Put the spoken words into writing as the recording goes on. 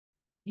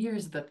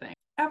Here's the thing.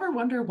 Ever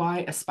wonder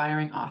why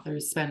aspiring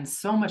authors spend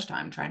so much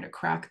time trying to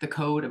crack the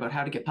code about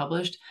how to get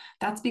published?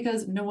 That's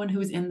because no one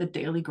who's in the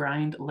daily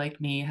grind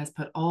like me has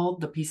put all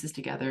the pieces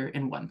together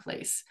in one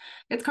place.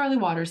 It's Carly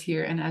Waters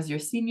here, and as your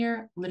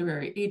senior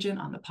literary agent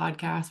on the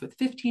podcast with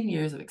 15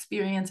 years of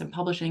experience in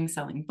publishing,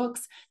 selling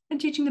books, and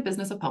teaching the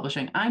business of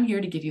publishing, I'm here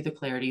to give you the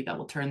clarity that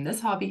will turn this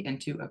hobby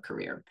into a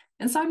career.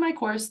 Inside my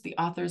course, The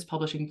Author's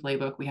Publishing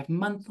Playbook, we have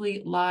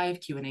monthly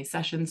live Q&A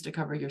sessions to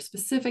cover your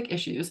specific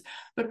issues,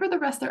 but for the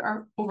rest, there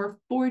are over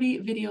 40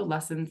 video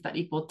lessons that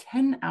equal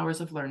 10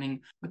 hours of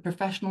learning with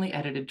professionally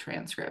edited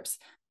transcripts.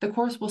 The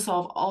course will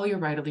solve all your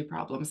writerly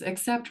problems,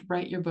 except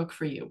write your book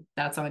for you.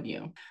 That's on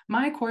you.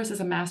 My course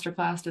is a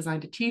masterclass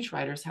designed to teach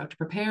writers how to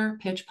prepare,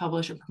 pitch,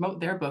 publish, and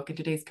promote their book in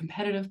today's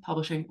competitive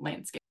publishing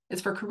landscape.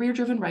 It's for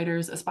career-driven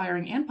writers,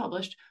 aspiring and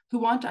published, who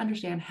want to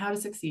understand how to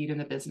succeed in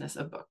the business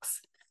of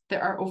books.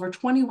 There are over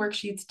 20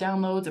 worksheets,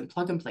 downloads, and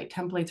plug-and-play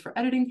templates for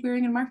editing,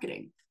 querying, and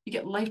marketing. You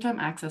get lifetime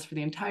access for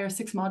the entire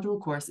 6-module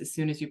course as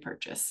soon as you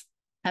purchase.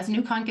 As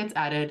new content gets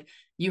added,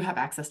 you have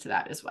access to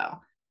that as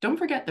well. Don't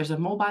forget, there's a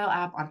mobile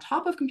app on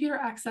top of computer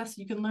access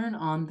you can learn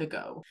on the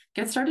go.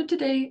 Get started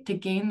today to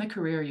gain the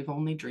career you've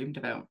only dreamed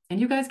about. And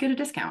you guys get a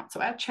discount.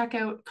 So at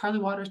checkout,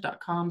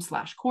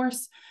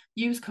 carlywaters.com/course,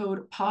 use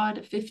code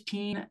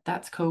POD15,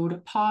 that's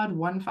code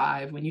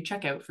POD15 when you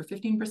check out for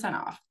 15%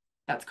 off.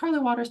 That's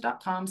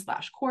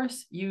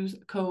carlywaters.com/course. Use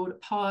code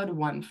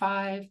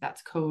POD15,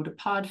 that's code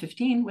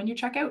POD15 when you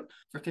check out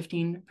for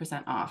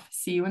 15% off.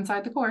 See you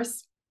inside the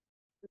course.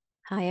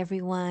 Hi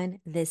everyone,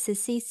 this is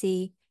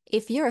Cece.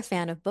 If you're a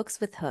fan of books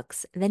with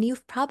hooks, then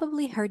you've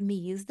probably heard me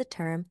use the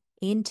term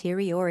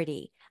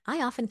interiority.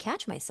 I often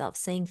catch myself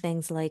saying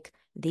things like,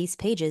 these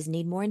pages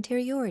need more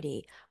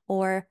interiority,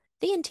 or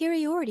the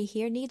interiority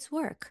here needs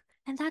work.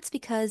 And that's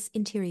because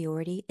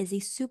interiority is a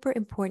super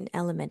important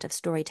element of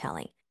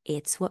storytelling.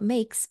 It's what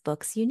makes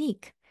books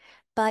unique.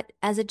 But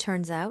as it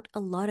turns out, a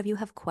lot of you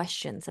have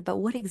questions about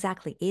what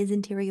exactly is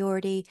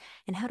interiority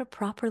and how to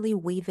properly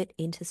weave it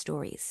into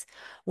stories,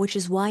 which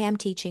is why I'm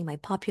teaching my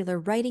popular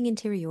writing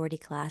interiority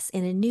class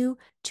in a new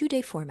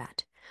 2-day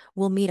format.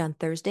 We'll meet on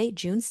Thursday,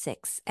 June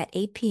 6th at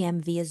 8 p.m.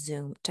 via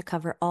Zoom to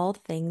cover all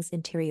things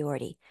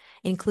interiority,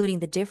 including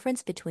the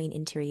difference between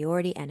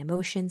interiority and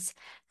emotions,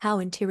 how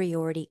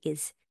interiority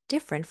is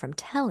different from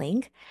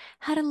telling,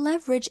 how to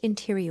leverage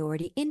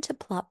interiority into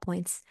plot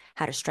points,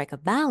 how to strike a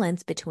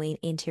balance between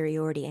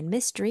interiority and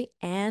mystery,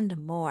 and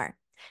more.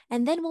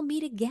 And then we'll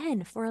meet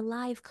again for a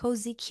live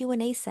cozy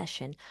Q&A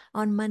session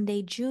on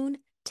Monday, June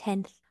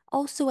 10th,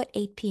 also at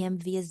 8 p.m.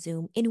 via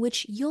Zoom, in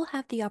which you'll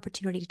have the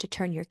opportunity to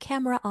turn your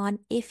camera on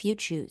if you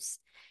choose.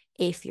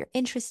 If you're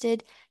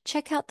interested,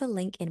 check out the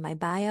link in my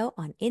bio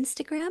on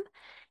Instagram,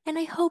 and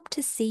I hope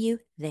to see you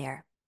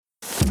there.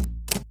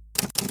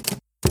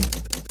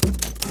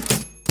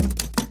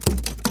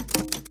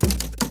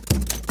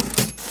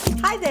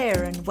 Hi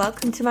there, and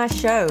welcome to my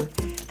show,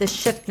 The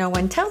Shit No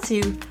One Tells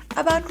You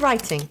About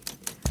Writing.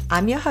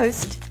 I'm your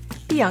host,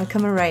 Bianca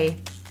Murray.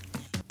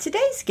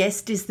 Today's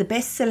guest is the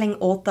best-selling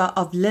author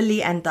of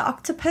Lily and the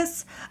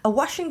Octopus, a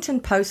Washington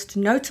Post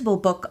notable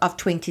book of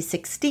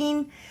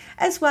 2016,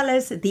 as well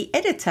as the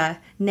editor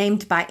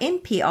named by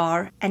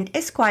NPR and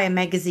Esquire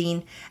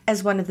magazine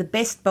as one of the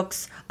best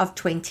books of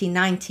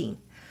 2019.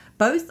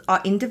 Both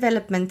are in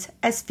development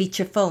as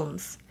feature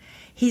films.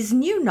 His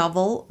new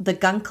novel, The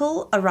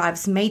Guncle,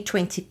 arrives May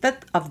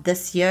 25th of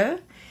this year.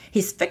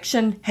 His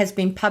fiction has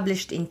been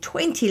published in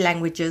 20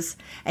 languages,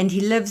 and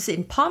he lives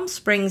in Palm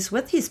Springs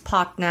with his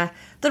partner,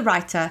 the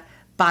writer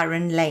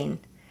Byron Lane.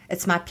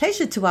 It's my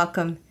pleasure to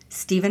welcome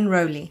Stephen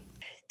Rowley.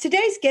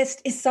 Today's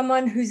guest is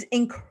someone who's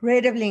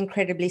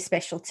incredibly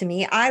special to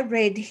me. I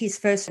read his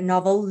first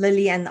novel,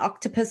 Lily and the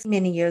Octopus,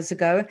 many years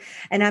ago,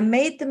 and I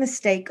made the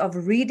mistake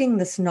of reading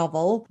this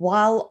novel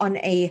while on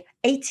a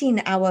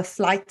 18-hour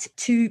flight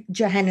to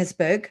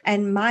Johannesburg,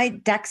 and my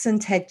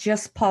dachshund had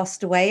just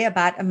passed away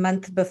about a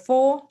month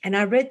before, and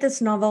I read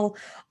this novel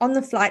on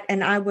the flight,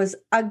 and I was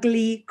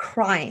ugly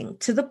crying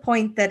to the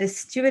point that a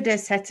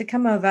stewardess had to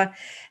come over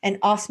and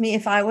ask me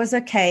if I was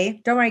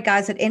okay. Don't worry,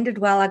 guys, it ended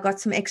well. I got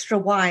some extra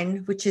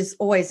wine, which is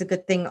always a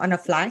good thing on a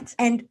flight.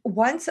 And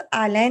once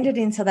I landed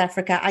in South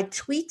Africa, I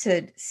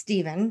tweeted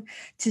Stephen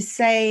to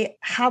say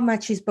how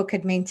much his book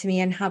had meant to me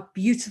and how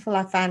beautiful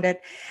I found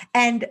it.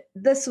 And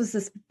this was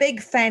this big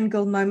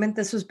fangirl moment.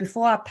 This was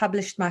before I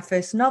published my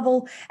first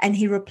novel, and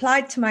he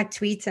replied to my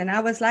tweet, and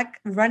I was like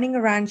running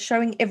around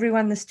showing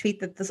everyone this tweet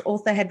that this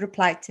author had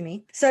replied to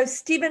me. So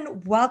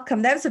Stephen,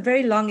 welcome. That was a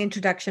very long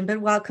introduction, but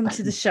welcome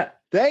to the show.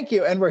 Thank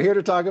you. And we're here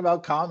to talk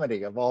about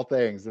comedy, of all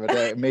things. But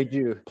it made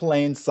you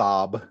plain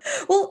sob.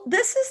 Well,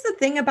 this is the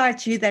thing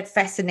about you that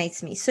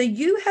fascinates me. So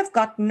you have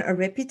gotten a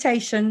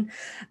reputation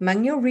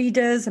among your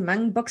readers,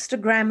 among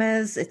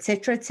bookstagrammers,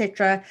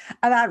 etc.,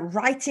 about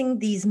writing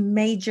these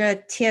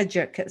major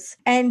tearjerkers.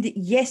 And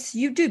yes,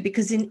 you do,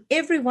 because in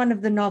every one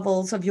of the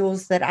novels of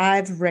yours that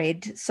I've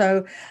read,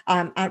 so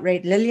I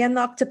read Lily and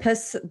the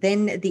Octopus,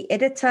 then The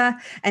Editor,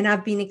 and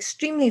I've been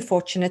extremely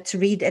fortunate to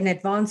read an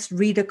advanced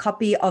reader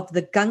copy of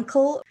The Guncle,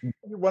 Guncle.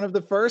 You're one of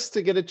the first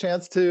to get a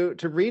chance to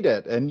read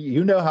it. And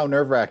you know how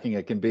nerve-wracking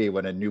it can be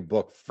when a new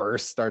book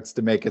first starts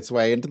to make its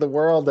way into the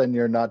world and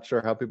you're not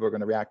sure how people are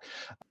going to react.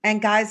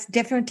 And guys,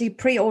 definitely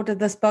pre-order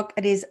this book.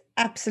 It is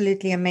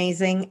absolutely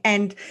amazing.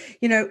 And,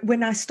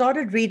 when I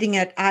started reading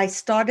it, I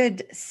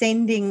started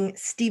sending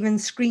Stephen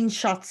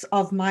screenshots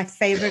of my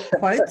favorite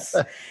quotes.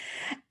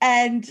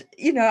 And,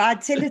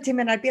 I'd send it to him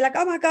and I'd be like,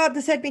 oh my God,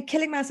 this had me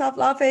killing myself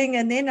laughing.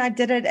 And then I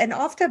did it. And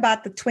after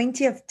about the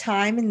 20th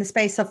time in the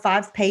space of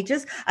 5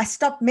 pages, I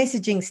stopped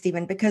messaging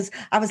Stephen because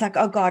I was like,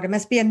 oh God, it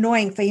must be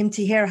annoying for him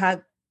to hear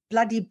how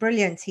bloody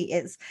brilliant he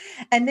is.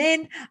 And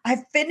then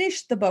I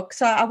finished the book.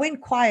 So I went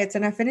quiet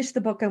and I finished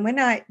the book. And when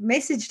I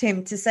messaged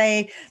him to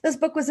say, this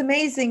book was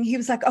amazing, he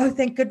was like, oh,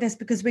 thank goodness,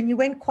 because when you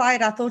went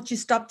quiet, I thought you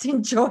stopped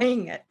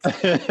enjoying it.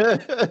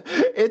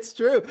 It's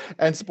true.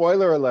 And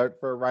spoiler alert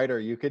for a writer,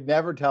 you could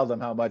never tell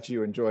them how much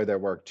you enjoy their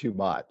work too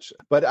much.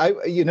 But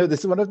this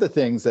is one of the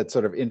things that's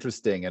sort of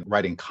interesting in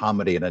writing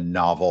comedy in a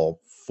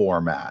novel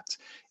format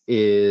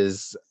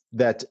is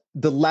that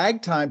the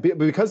lag time,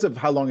 because of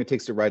how long it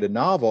takes to write a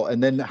novel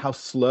and then how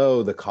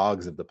slow the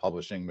cogs of the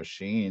publishing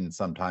machine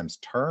sometimes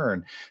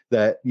turn,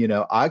 that,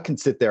 I can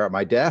sit there at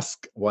my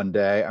desk one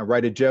day and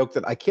write a joke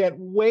that I can't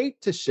wait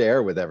to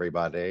share with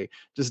everybody,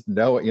 just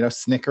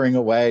snickering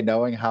away,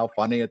 knowing how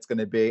funny it's going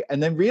to be,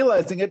 and then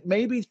realizing it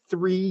may be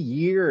 3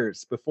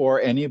 years before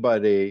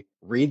anybody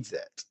reads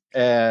it.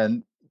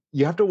 And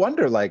you have to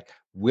wonder,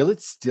 will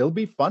it still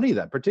be funny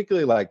then?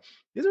 Particularly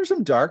these are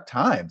some dark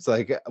times.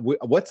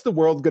 What's the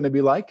world going to be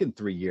like in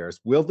 3 years?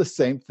 Will the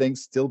same thing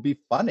still be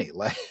funny?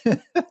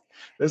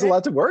 There's a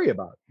lot to worry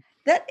about.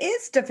 That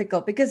is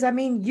difficult because,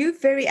 you're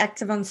very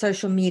active on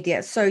social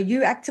media. So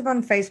you're active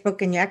on Facebook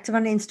and you're active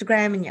on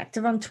Instagram and you're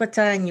active on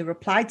Twitter and you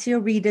reply to your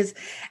readers.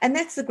 And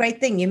that's the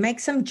great thing. You make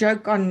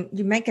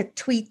you make a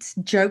tweet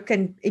joke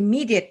and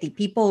immediately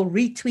people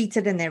retweet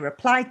it and they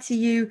reply to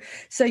you.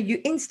 So you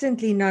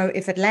instantly know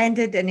if it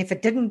landed, and if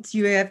it didn't,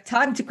 you have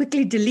time to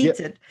quickly delete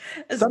it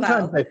as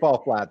Sometimes they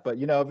fall flat, but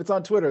if it's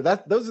on Twitter,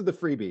 those are the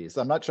freebies.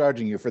 I'm not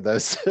charging you for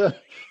those. So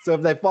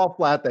if they fall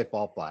flat, they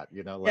fall flat,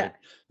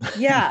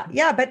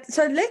 Yeah. But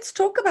so let's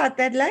talk about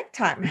that lag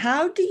time.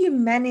 How do you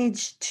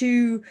manage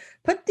to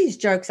put these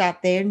jokes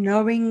out there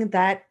knowing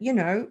that,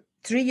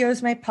 3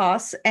 years may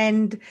pass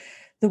and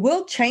the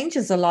world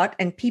changes a lot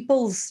and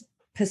people's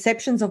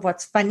perceptions of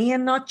what's funny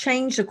and not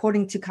changed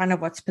according to kind of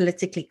what's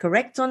politically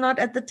correct or not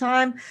at the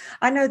time?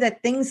 I know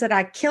that things that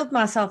I killed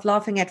myself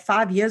laughing at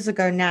 5 years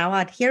ago now,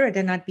 I'd hear it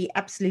and I'd be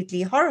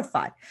absolutely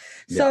horrified.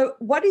 So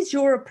what is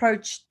your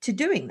approach to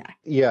doing that?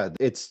 Yeah,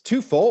 it's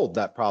twofold,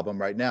 that problem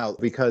right now,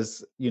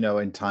 because,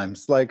 in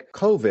times like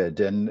COVID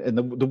and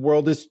the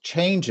world is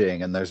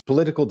changing and there's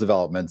political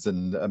developments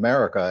in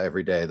America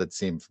every day that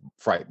seem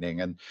frightening.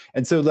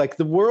 And so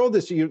the world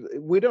is,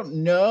 we don't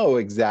know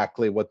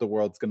exactly what the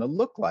world's going to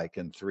look like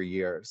in 3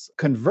 years.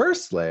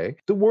 Conversely,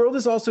 the world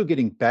is also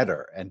getting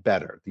better and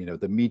better.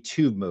 The Me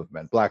Too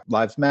movement, Black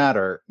Lives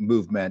Matter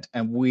movement,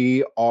 and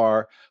we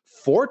are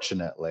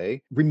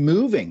fortunately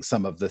removing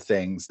some of the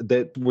things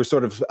that were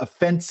sort of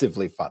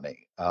offensively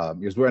funny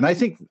years were. And I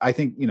think,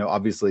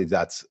 obviously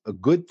that's a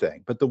good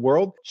thing, but the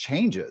world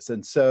changes.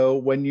 And so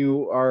when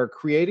you are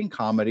creating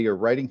comedy or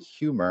writing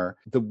humor,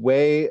 the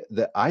way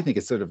that I think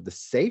is sort of the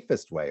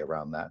safest way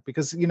around that,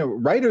 because,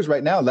 writers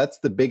right now, that's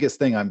the biggest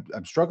thing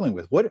I'm struggling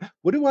with. What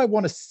do I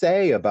want to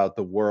say about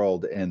the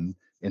world in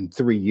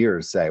 3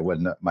 years, say,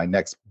 when my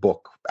next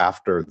book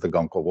after The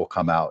Guncle will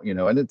come out,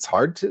 and it's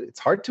hard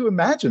to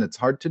imagine, it's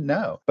hard to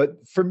know.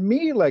 But for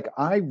me,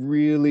 I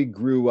really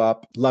grew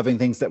up loving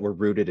things that were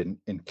rooted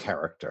in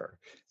character.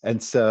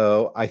 And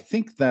so I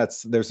think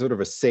there's sort of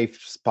a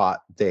safe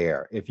spot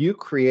there. If you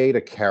create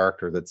a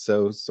character that's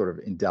so sort of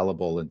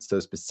indelible and so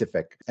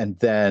specific, and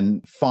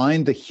then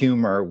find the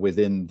humor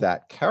within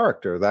that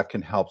character, that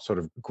can help sort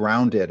of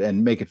ground it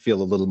and make it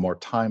feel a little more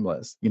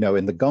timeless. In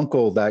The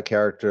Guncle, that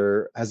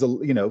character has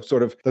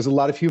there's a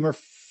lot of humor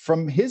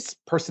from his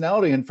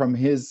personality and from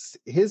his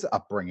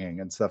upbringing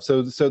and stuff.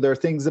 So there are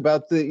things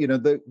about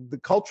the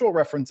cultural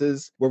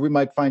references where we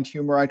might find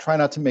humor I try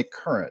not to make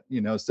current,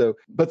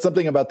 but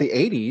something about the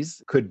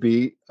 80s could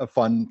be a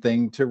fun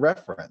thing to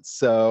reference.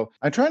 So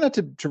I try not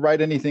to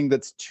write anything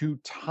that's too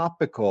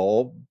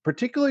topical,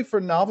 particularly for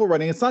novel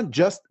writing. It's not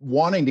just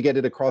wanting to get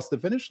it across the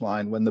finish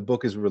line when the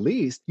book is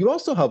released. You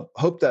also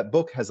hope that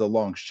book has a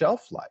long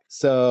shelf life.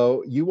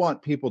 So you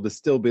want people to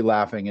still be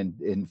laughing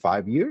in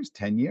 5 years,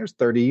 10 years,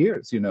 30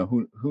 years,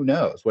 who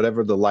knows,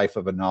 whatever the life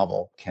of a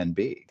novel can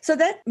be. So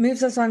that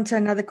moves us on to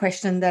another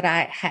question that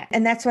I had.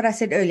 And that's what I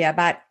said earlier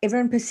about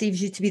everyone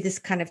perceives you to be this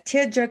kind of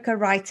tearjerker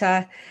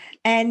writer.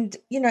 And,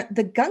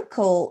 The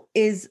Guncle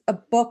is a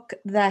book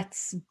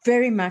that's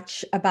very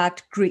much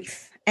about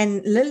grief.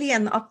 And Lily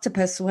and the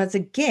Octopus was,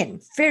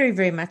 again, very,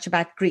 very much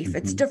about grief.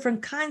 It's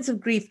different kinds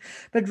of grief,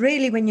 but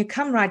really when you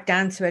come right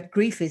down to it,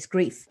 grief is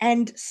grief.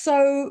 And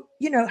so,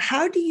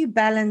 how do you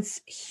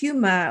balance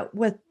humor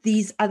with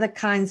these other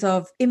kinds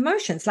of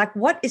emotions? Like,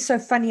 what is so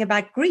funny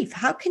about grief?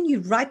 How can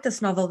you write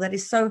this novel that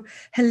is so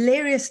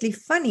hilariously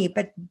funny,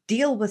 but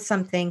deal with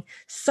something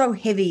so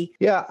heavy?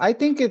 Yeah, I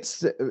think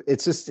it's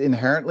just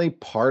inherently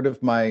part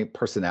of my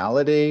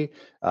personality.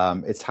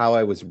 It's how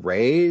I was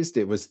raised.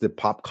 It was the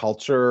pop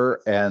culture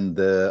and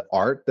the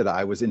art that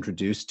I was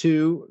introduced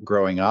to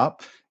growing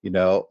up.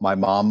 My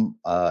mom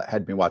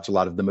had me watch a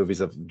lot of the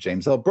movies of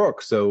James L.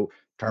 Brooks. So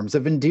Terms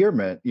of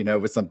Endearment,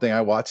 was something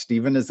I watched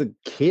even as a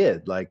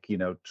kid, like,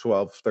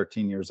 12,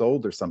 13 years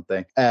old or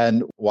something.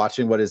 And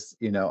watching what is,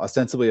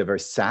 ostensibly a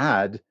very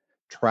sad,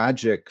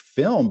 tragic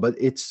film, but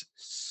it's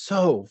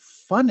so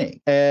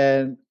funny.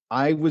 And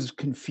I was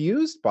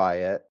confused by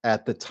it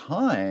at the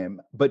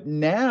time, but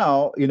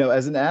now,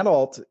 as an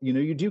adult,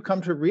 you do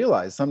come to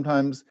realize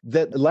sometimes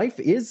that life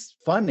is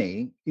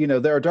funny.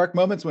 There are dark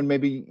moments when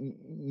maybe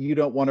you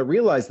don't want to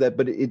realize that,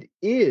 but it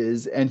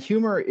is. And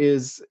humor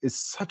is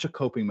such a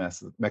coping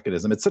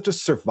mechanism. It's such a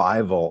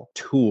survival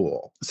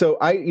tool. So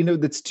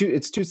it's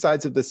two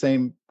sides of the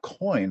same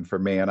coin for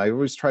me. And I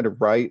always try to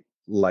write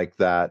like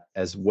that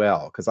as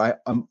well, because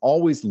I'm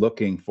always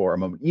looking for a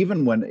moment,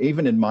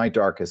 even in my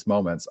darkest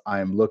moments,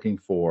 I am looking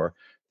for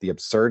the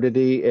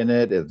absurdity in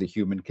it, of the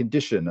human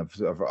condition,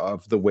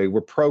 of the way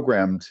we're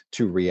programmed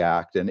to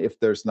react, and if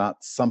there's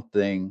not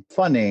something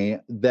funny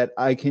that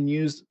I can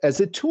use as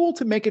a tool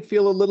to make it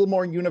feel a little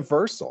more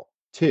universal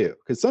too,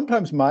 because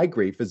sometimes my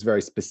grief is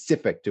very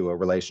specific to a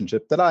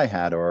relationship that I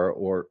had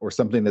or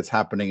something that's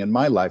happening in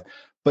my life.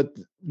 But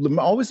I'm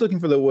always looking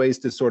for the ways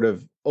to sort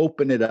of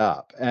open it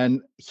up.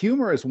 And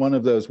humor is one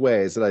of those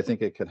ways that I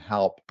think it can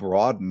help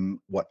broaden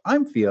what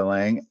I'm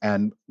feeling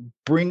and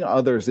bring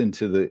others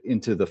into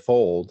the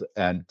fold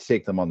and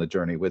take them on the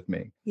journey with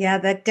me. Yeah,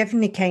 that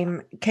definitely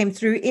came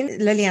through in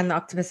Lily and the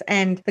Octopus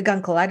and the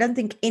Guncle. I don't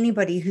think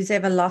anybody who's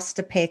ever lost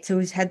a pet,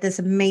 who's had this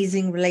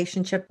amazing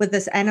relationship with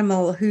this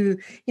animal who,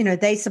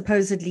 they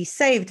supposedly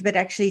saved, but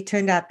actually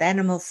turned out the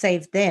animal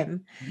saved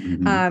them.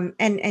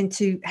 And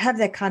to have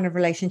that kind of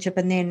relationship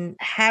and then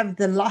have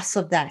the loss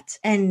of that.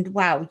 And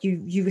wow,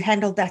 you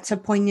handled that so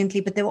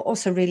poignantly, but there were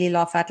also really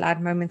laugh out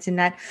loud moments in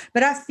that.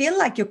 But I feel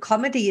like your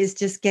comedy is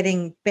just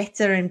getting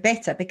better and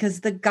better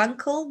because the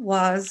Guncle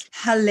was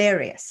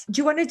hilarious.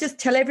 Do you want to just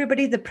tell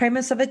everybody the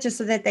premise of it just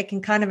so that they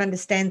can kind of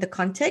understand the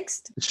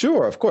context?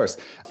 Sure, of course.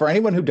 For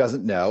anyone who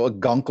doesn't know, a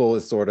Guncle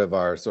is sort of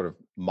our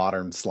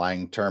modern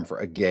slang term for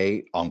a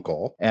gay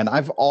uncle. And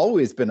I've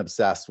always been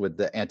obsessed with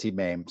the Auntie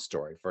Mame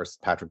story. First,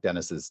 Patrick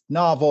Dennis's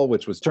novel,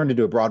 which was turned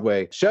into a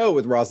Broadway show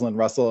with Rosalind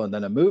Russell, and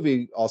then a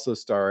movie also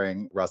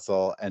starring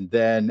Russell, and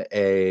then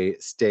a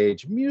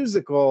stage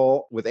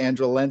musical with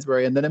Angela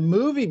Lansbury, and then a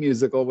movie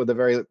musical with a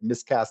very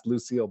miscast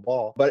Lucille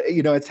Ball. But,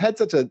 it's had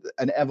such an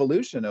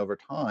evolution over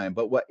time.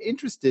 But what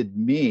interested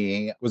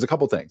me was a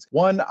couple things.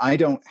 One, I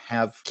don't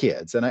have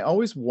kids, and I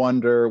always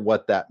wonder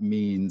what that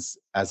means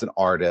as an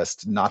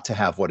artist, not to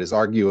have what is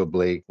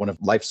arguably one of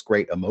life's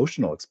great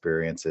emotional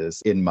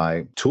experiences in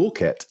my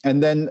toolkit.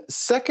 And then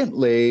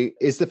secondly,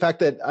 is the fact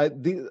that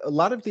a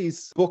lot of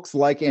these books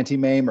like Auntie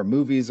Mame or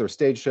movies or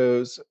stage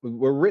shows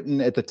were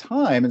written at the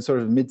time in sort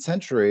of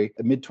mid-century,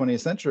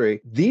 mid-20th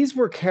century. These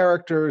were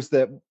characters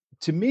that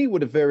to me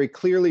would have very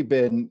clearly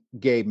been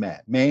gay men.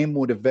 Mame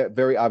would have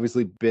very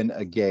obviously been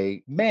a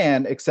gay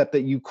man, except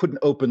that you couldn't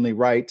openly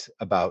write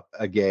about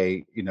a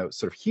gay,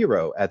 sort of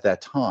hero at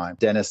that time.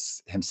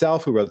 Dennis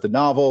himself, who wrote the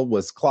novel,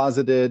 was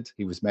closeted.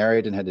 He was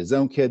married and had his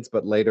own kids,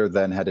 but later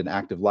then had an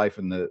active life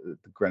in the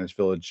Greenwich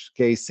Village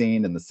gay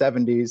scene in the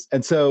 70s.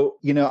 And so,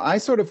 I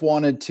sort of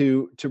wanted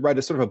to write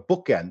a sort of a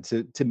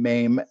bookend to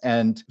Mame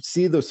and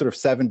see those sort of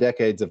 7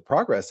 decades of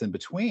progress in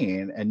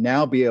between, and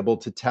now be able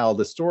to tell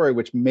the story,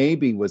 which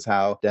maybe was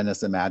how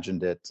Dennis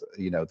imagined it,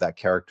 that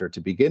character to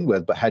begin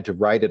with, but had to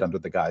write it under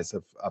the guise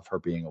of her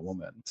being a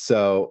woman.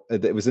 So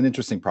it was an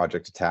interesting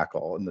project to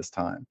tackle in this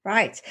time.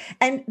 Right.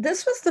 And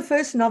this was the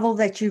first novel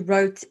that you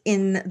wrote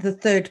in the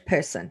third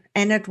person,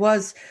 and it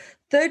was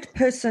third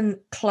person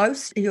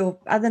close. Your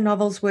other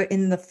novels were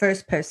in the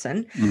first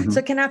person. Mm-hmm.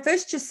 So can I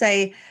first just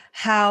say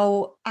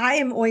how I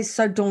am always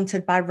so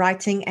daunted by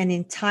writing an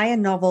entire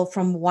novel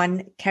from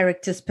one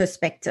character's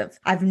perspective.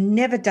 I've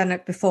never done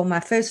it before. My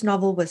first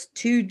novel was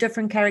 2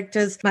 different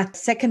characters. My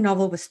second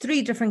novel was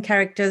 3 different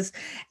characters.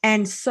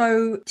 And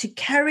so to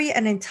carry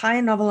an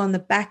entire novel on the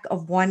back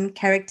of one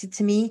character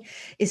to me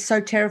is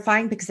so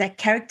terrifying, because that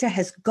character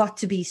has got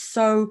to be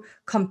so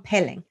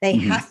compelling. They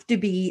mm-hmm. have to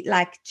be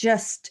like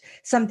just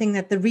something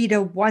that the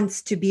reader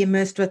wants to be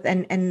immersed with,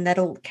 and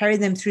that'll carry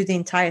them through the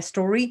entire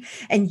story.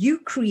 And you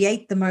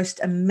create the most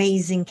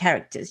amazing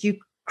characters. You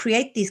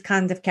create these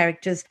kinds of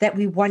characters that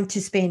we want to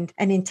spend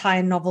an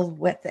entire novel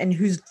with and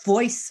whose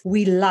voice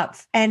we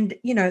love. And,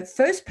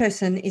 first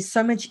person is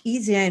so much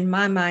easier in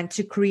my mind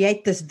to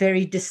create this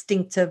very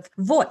distinctive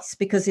voice,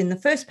 because in the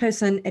first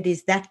person, it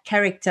is that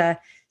character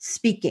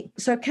speaking.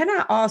 So can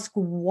I ask,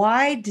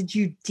 why did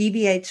you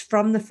deviate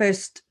from the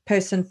first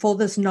person for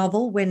this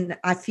novel when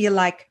I feel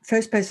like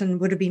first person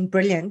would have been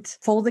brilliant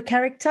for the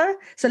character?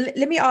 So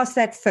let me ask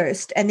that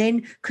first. And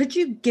then could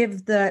you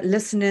give the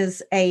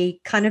listeners a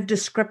kind of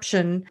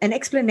description, an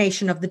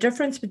explanation of the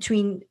difference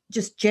between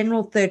just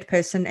general third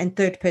person and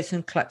third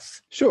person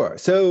close? Sure.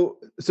 So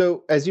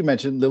as you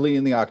mentioned, Lily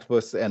and the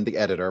Octopus and the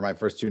Editor, my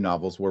first two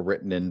novels, were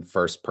written in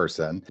first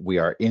person. We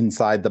are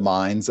inside the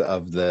minds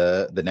of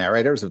the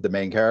narrators, of the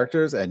main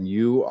characters, and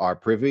you are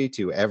privy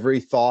to every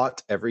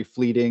thought, every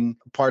fleeting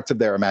parts of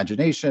their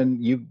imagination.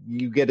 You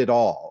get it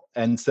all.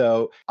 And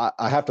so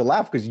I have to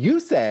laugh because you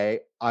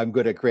say I'm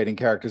good at creating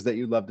characters that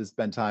you love to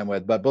spend time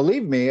with. But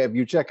believe me, if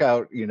you check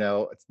out,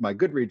 my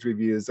Goodreads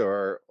reviews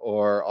or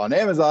on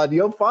Amazon,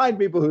 you'll find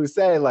people who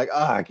say like,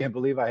 I can't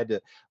believe I had to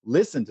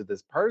listen to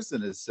this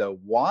person is so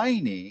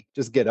whiny.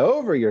 Just get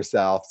over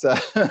yourself. So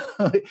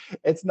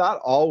it's not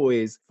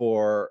always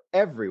for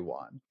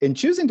everyone. In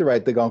choosing to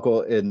write the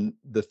Guncle in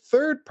the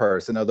third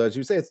person, although as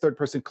you say, it's third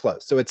person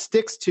close. So it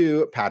sticks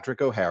to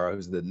Patrick O'Hara,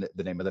 who's the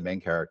name of the main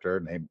character,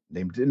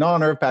 named in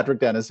honor of Patrick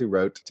Dennis, who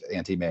wrote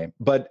Auntie May.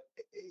 But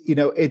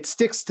it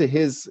sticks to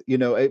his,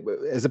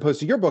 as opposed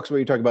to your books where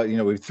you talk about, we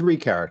have three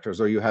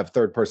characters, or you have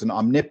third person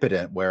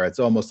omnipotent, where it's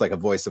almost like a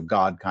voice of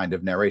God kind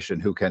of narration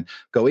who can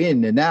go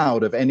in and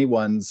out of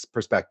anyone's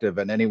perspective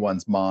and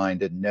anyone's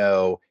mind and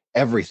know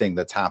everything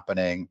that's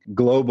happening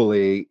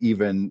globally,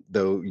 even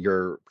though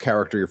your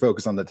character you're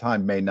focused on the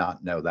time may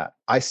not know that.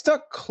 I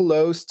stuck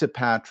close to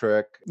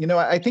Patrick.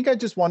 I think I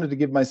just wanted to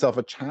give myself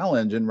a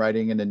challenge in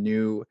writing in a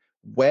new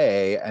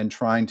way and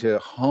trying to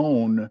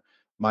hone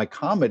my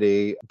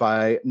comedy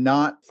by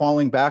not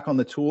falling back on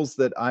the tools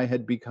that I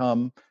had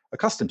become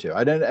accustomed to.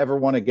 I didn't ever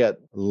want to get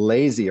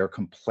lazy or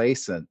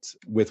complacent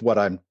with what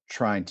I'm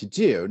trying to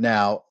do.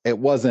 Now, it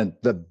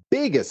wasn't the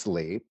biggest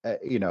leap,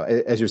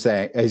 as you're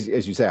saying, as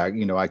you say,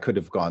 I could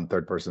have gone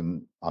third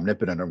person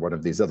omnipotent or one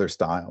of these other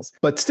styles,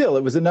 but still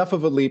it was enough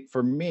of a leap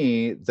for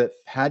me that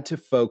had to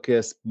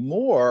focus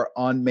more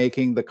on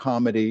making the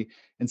comedy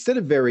instead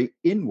of very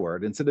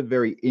inward, instead of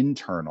very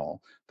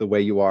internal, the way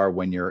you are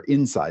when you're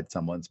inside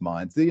someone's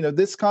mind.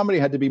 This comedy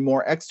had to be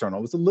more external.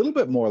 It was a little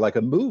bit more like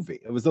a movie.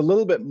 It was a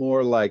little bit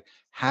more like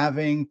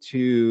having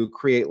to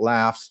create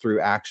laughs through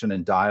action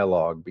and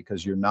dialogue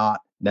because you're not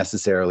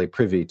necessarily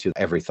privy to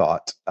every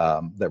thought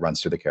that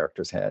runs through the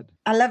character's head.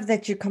 I love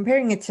that you're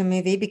comparing it to a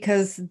movie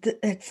because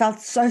it felt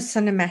so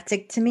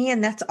cinematic to me,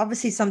 and that's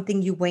obviously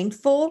something you went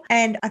for.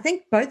 And I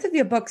think both of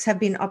your books have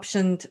been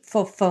optioned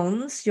for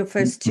films, your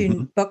first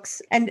two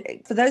books. And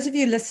for those of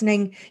you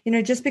listening,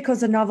 just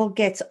because a novel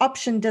gets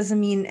optioned doesn't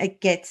mean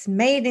it gets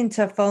made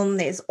into a film.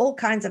 There's all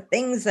kinds of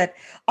things, that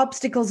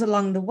obstacles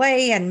along the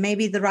way, and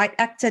maybe the right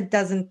actor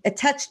doesn't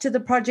attach to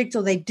the project,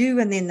 or they do,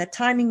 and then the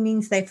timing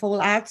means they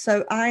fall out.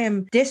 So I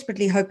am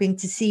desperately hoping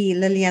to see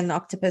Lily and the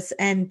Octopus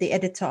and the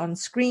Editor on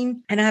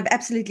screen. And I have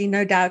absolutely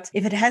no doubt,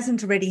 if it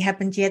hasn't already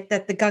happened yet,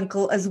 that the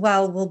Guncle as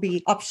well will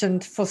be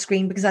optioned for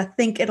screen, because I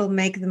think it'll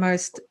make the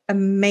most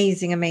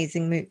amazing,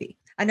 amazing movie.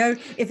 I know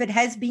if it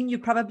has been, you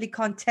probably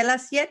can't tell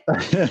us yet.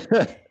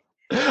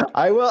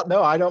 I will.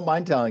 No, I don't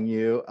mind telling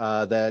you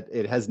that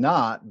it has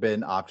not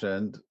been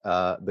optioned,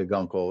 the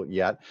Guncle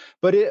yet,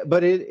 but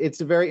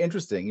it's very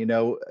interesting.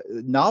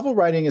 Novel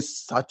writing is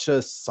such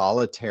a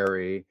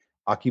solitary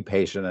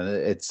occupation, and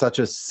it's such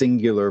a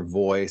singular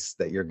voice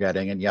that you're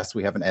getting. And yes,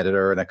 we have an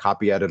editor and a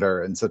copy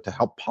editor, and so to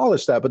help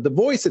polish that, but the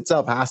voice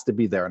itself has to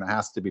be there, and it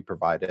has to be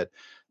provided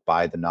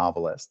by the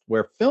novelist.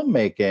 Where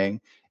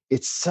filmmaking,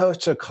 it's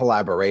such a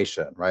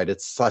collaboration, right?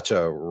 It's such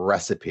a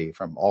recipe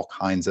from all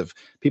kinds of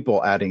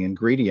people adding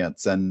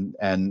ingredients.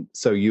 And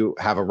so you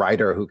have a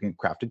writer who can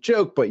craft a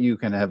joke, but you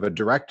can have a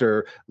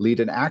director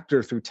lead an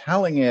actor through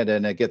telling it,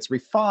 and it gets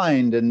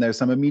refined, and there's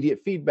some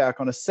immediate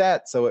feedback on a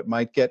set, so it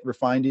might get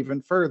refined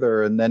even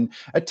further. And then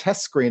a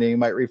test screening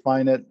might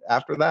refine it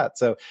after that.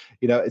 So,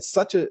 it's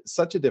such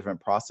a different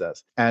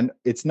process. And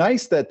it's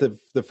nice that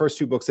the first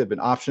two books have been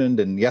optioned,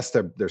 and yes,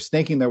 they're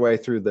snaking their way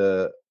through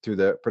the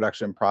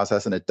production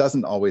process, and it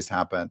doesn't always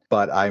happen,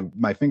 but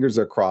my fingers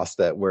are crossed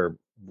that we're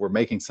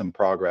making some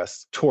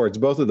progress towards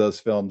both of those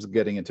films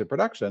getting into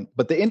production.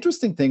 But the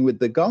interesting thing with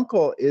the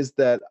Guncle is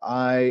that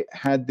I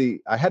had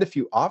a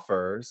few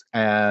offers,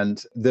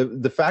 and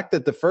the fact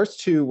that the first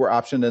two were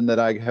optioned and that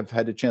I have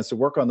had a chance to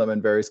work on them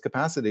in various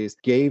capacities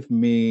gave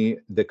me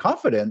the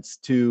confidence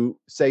to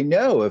say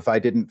no if I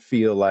didn't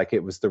feel like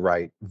it was the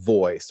right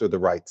voice or the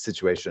right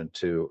situation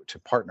to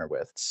partner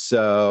with.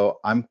 So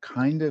I'm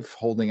kind of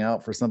holding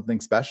out for something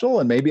special,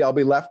 and maybe I'll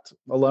be left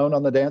alone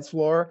on the dance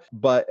floor.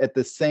 But at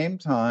the same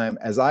time,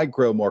 as I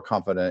grow more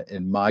confident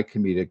in my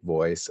comedic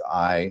voice,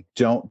 I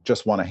don't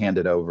just want to hand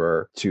it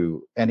over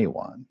to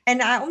anyone.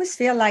 And I almost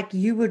feel like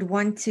you would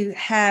want to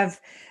have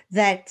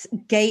that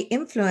gay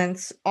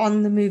influence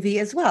on the movie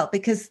as well,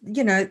 because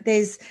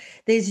there's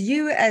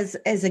you as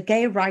a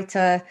gay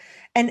writer,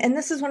 and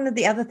this is one of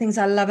the other things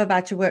I love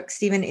about your work,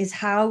 Stephen, is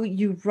how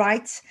you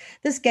write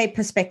this gay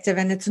perspective.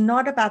 And it's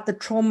not about the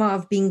trauma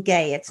of being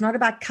gay, it's not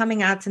about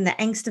coming out and the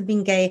angst of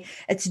being gay,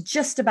 it's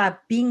just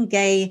about being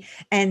gay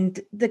and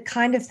the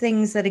kind of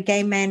things that a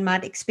gay man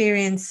might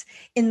experience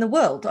in the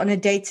world on a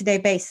day-to-day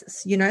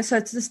basis, so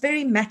it's this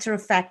very matter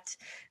of fact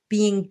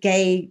being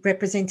gay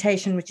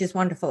representation, which is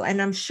wonderful. And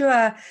I'm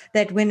sure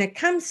that when it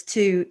comes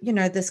to,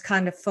 this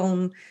kind of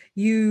film,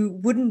 you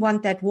wouldn't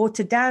want that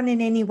watered down in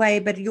any way,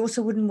 but you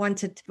also wouldn't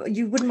want it too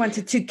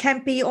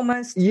campy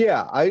almost.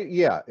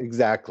 Yeah,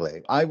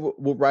 exactly. I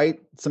will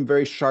write some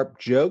very sharp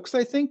jokes,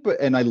 I think,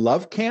 and I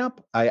love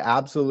camp. I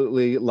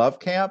absolutely love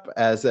camp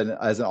as an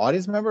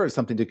audience member. It's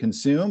something to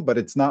consume, but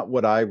it's not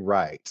what I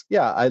write.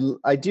 Yeah,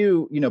 I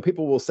do.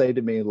 People will say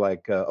to me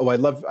like, "Oh, I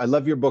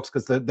love your books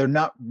because they're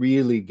not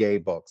really gay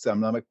books."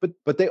 I'm like,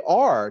 but they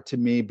are to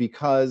me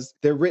because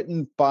they're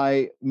written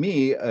by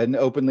me, an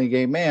openly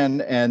gay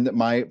man, and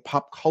my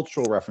pop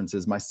cultural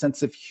references, my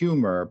sense of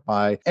humor,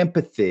 my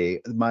empathy,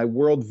 my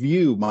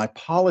worldview, my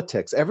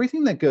politics,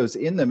 everything that goes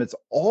in them, it's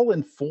all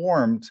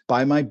informed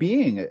by my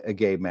being a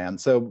gay man.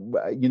 So,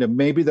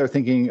 maybe they're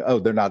thinking, oh,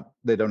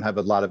 they don't have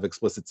a lot of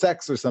explicit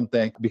sex or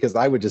something, because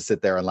I would just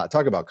sit there and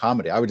talk about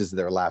comedy. I would just sit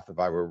there and laugh if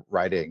I were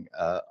writing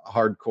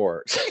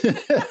hardcore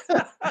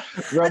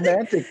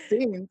romantic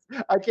scenes.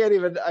 I can't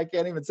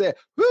even say it.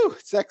 Whew,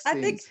 sex scenes.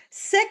 I think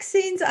sex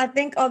scenes,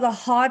 are the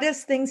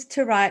hardest things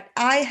to write.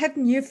 I have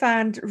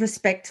newfound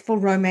respect for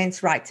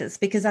romance writers,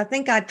 because I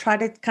think I tried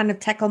to kind of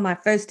tackle my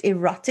first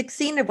erotic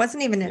scene. It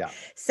wasn't even a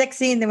sex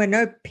scene. There were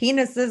no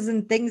penises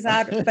and things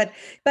out, but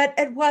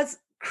it was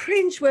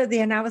cringeworthy.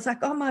 And I was like,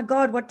 oh my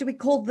God, what do we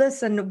call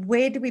this? And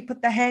where do we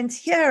put the hands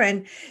here?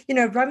 And,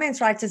 romance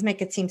writers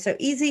make it seem so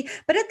easy.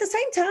 But at the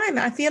same time,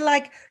 I feel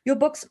like your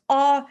books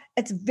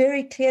it's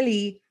very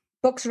clearly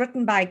books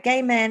written by a gay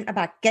man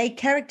about gay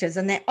characters,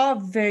 and they are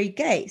very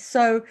gay.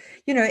 So,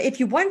 if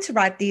you want to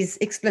write these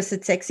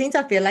explicit sex scenes,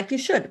 I feel like you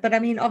should. But I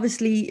mean,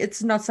 obviously,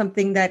 it's not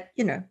something that,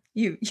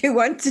 you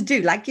want to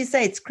do. Like you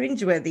say, it's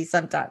cringeworthy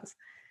sometimes.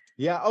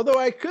 Yeah,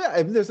 although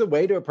there's a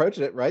way to approach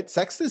it, right?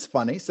 Sex is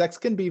funny. Sex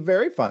can be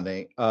very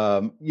funny.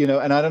 And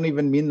I don't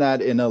even mean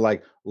that in a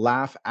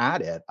laugh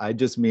at it. I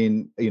just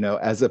mean,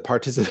 as a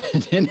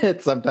participant in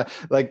it, sometimes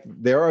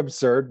there are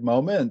absurd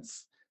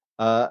moments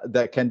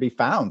that can be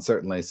found,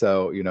 certainly.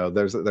 So,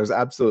 there's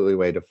absolutely a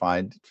way to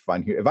find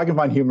if I can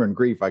find humor in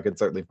grief, I could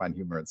certainly find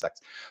humor in sex.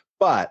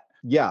 But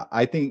yeah,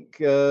 I think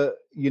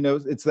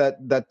it's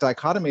that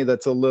dichotomy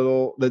that's a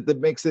little that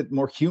makes it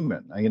more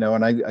human,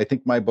 and I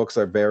think my books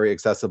are very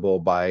accessible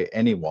by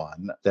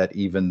anyone, that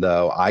even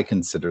though I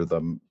consider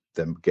them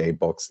gay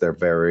books, they're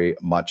very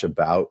much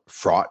about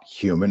fraught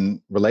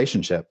human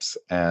relationships,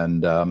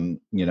 and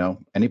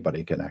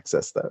anybody can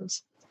access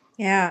those.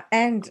 Yeah.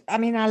 And I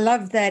mean, I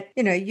love that,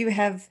 you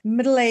have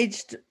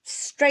middle-aged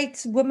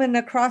straight women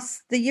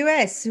across the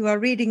US who are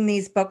reading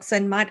these books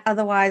and might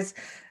otherwise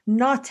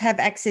not have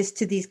access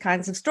to these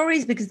kinds of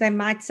stories, because they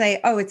might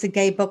say, oh, it's a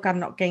gay book, I'm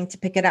not going to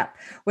pick it up.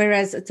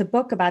 Whereas it's a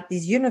book about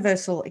these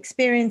universal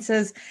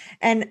experiences.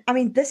 And I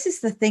mean, this is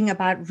the thing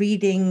about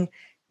reading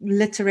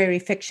literary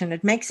fiction.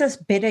 It makes us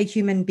better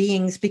human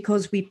beings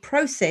because we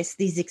process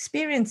these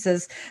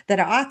experiences that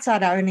are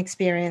outside our own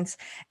experience,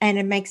 and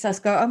it makes us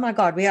go, oh my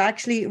God, we are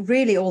actually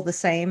really all the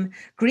same.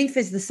 Grief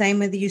is the same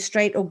whether you're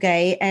straight or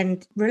gay,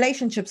 and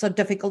relationships are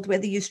difficult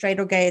whether you're straight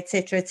or gay,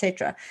 etc.,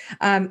 etc.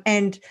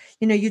 And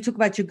you talk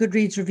about your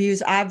Goodreads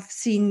reviews. I've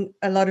seen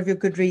a lot of your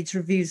Goodreads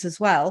reviews as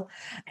well,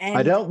 and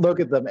I don't look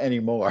at them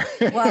anymore.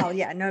 Well,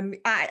 yeah, no,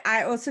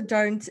 I also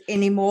don't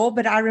anymore,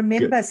 but I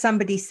remember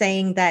somebody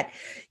saying that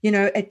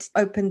it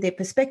opened their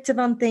perspective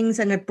on things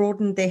and it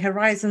broadened their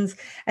horizons.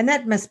 And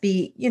that must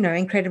be,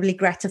 incredibly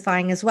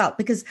gratifying as well,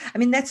 because I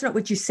mean, that's not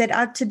what you set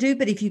out to do,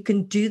 but if you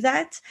can do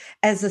that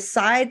as a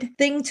side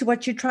thing to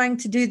what you're trying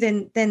to do,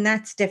 then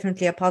that's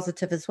definitely a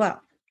positive as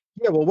well.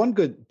 Yeah, well, one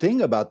good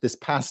thing about this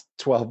past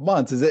 12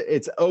 months is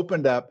it's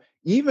opened up,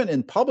 even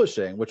in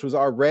publishing, which was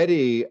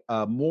already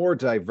a more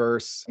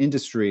diverse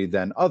industry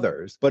than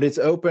others, but it's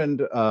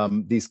opened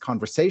these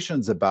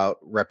conversations about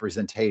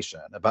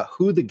representation, about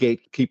who the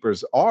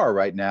gatekeepers are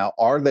right now.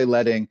 Are they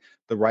letting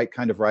the right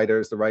kind of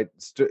writers, the right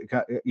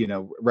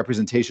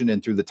representation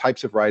in through the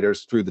types of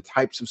writers, through the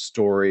types of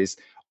stories?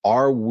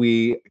 Are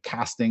we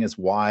casting as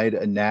wide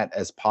a net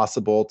as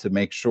possible to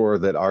make sure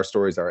that our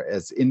stories are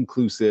as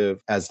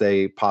inclusive as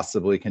they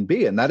possibly can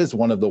be? And that is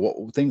one of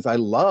the things I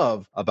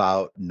love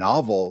about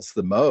novels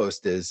the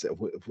most is,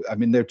 I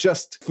mean, they're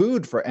just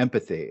food for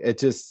empathy. It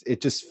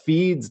just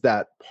feeds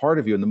that part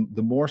of you. And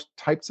the more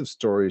types of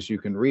stories you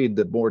can read,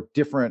 the more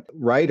different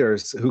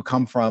writers who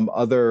come from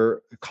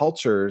other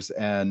cultures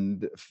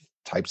and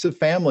types of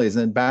families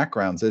and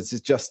backgrounds.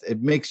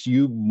 It makes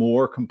you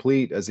more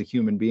complete as a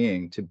human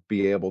being to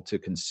be able to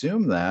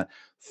consume that,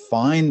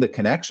 find the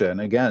connection.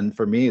 Again,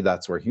 for me,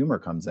 that's where humor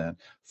comes in.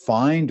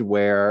 Find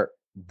where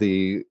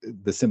the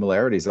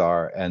similarities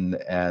are, and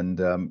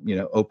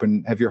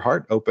have your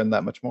heart open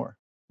that much more.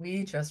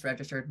 We just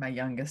registered my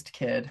youngest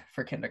kid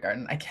for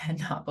kindergarten. I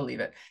cannot believe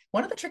it.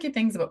 One of the tricky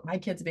things about my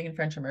kids being in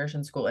French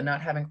immersion school and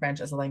not having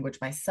French as a language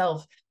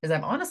myself is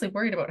I'm honestly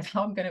worried about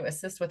how I'm going to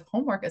assist with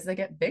homework as they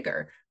get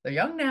bigger. They're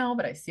young now,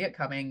 but I see it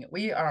coming.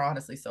 We are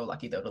honestly so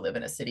lucky, though, to live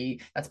in a city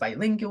that's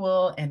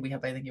bilingual, and we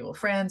have bilingual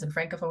friends and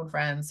francophone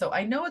friends. So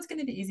I know it's going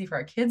to be easy for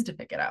our kids to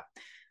pick it up.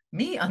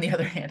 Me, on the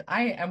other hand,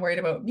 I am worried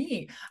about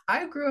me.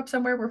 I grew up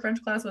somewhere where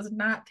French class was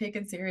not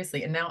taken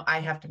seriously, and now I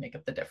have to make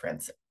up the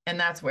difference. And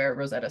that's where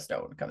Rosetta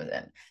Stone comes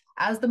in.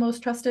 As the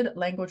most trusted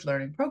language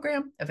learning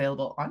program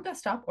available on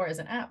desktop or as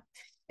an app,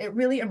 it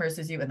really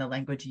immerses you in the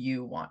language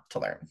you want to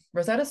learn.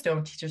 Rosetta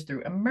Stone teaches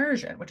through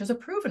immersion, which is a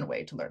proven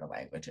way to learn a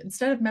language.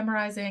 Instead of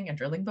memorizing and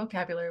drilling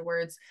vocabulary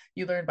words,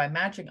 you learn by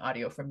matching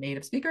audio from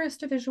native speakers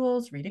to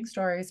visuals, reading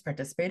stories,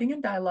 participating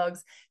in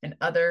dialogues, and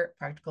other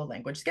practical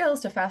language skills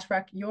to fast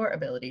track your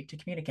ability to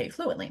communicate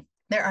fluently.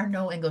 There are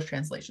no English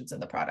translations in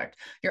the product.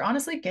 You're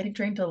honestly getting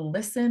trained to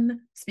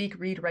listen, speak,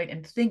 read, write,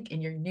 and think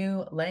in your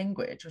new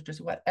language, which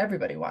is what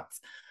everybody wants.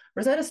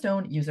 Rosetta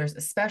Stone users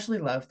especially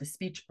love the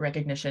speech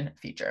recognition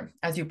feature.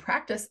 As you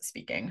practice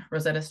speaking,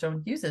 Rosetta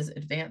Stone uses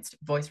advanced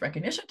voice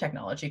recognition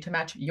technology to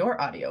match your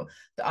audio,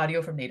 the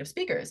audio from native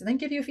speakers, and then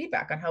give you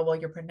feedback on how well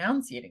you're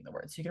pronouncing the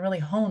words so you can really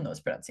hone those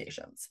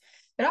pronunciations.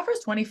 It offers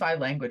 25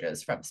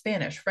 languages from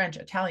Spanish, French,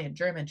 Italian,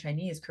 German,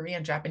 Chinese,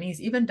 Korean,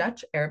 Japanese, even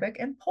Dutch, Arabic,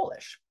 and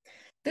Polish.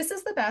 This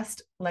is the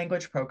best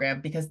language program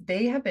because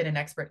they have been an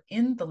expert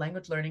in the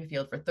language learning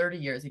field for 30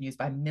 years and used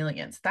by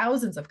millions.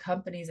 Thousands of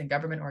companies and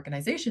government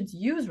organizations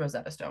use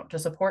Rosetta Stone to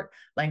support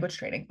language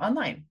training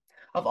online.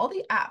 Of all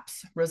the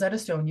apps, Rosetta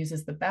Stone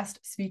uses the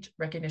best speech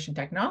recognition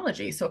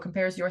technology, so it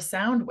compares your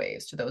sound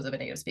waves to those of a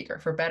native speaker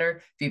for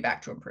better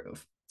feedback to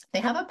improve.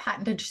 They have a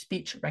patented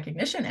speech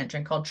recognition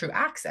engine called True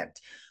Accent,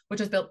 which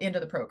is built into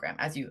the program.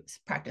 As you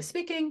practice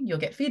speaking, you'll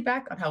get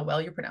feedback on how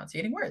well you're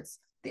pronouncing words.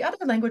 The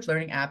other language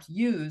learning apps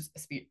use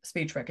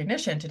speech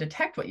recognition to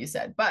detect what you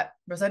said, but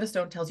Rosetta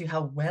Stone tells you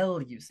how well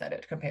you said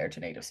it compared to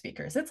native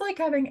speakers. It's like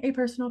having a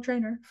personal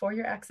trainer for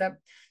your accent.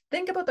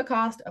 Think about the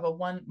cost of a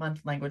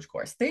 1-month language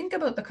course. Think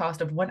about the cost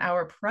of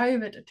 1-hour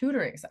private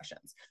tutoring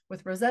sessions.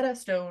 With Rosetta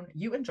Stone,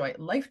 you enjoy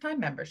lifetime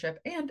membership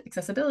and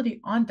accessibility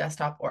on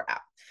desktop or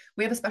app.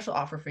 We have a special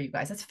offer for you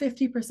guys. That's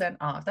 50%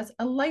 off. That's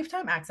a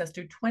lifetime access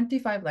to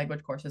 25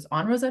 language courses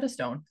on Rosetta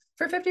Stone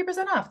for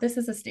 50% off. This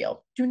is a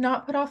steal. Do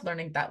not put off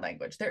learning that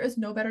language. There is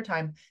no better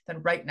time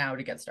than right now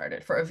to get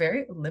started. For a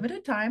very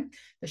limited time,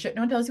 the Shit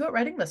No One Tells You About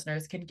Writing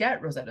listeners can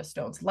get Rosetta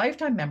Stone's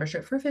lifetime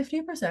membership for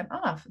 50%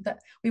 off.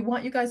 We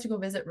want you guys to go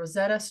visit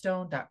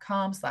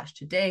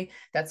rosettastone.com/today.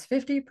 That's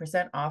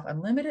 50% off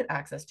unlimited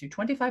access to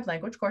 25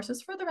 language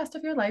courses for the rest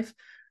of your life.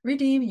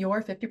 Redeem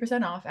your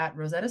 50% off at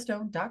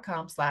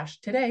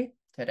rosettastone.com/today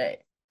today.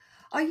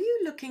 Are you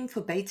looking for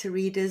beta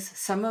readers,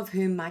 some of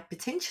whom might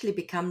potentially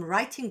become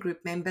writing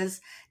group members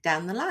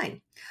down the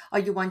line? Are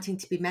you wanting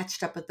to be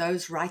matched up with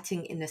those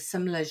writing in a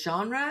similar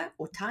genre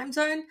or time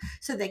zone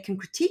so they can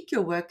critique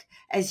your work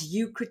as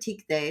you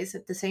critique theirs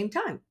at the same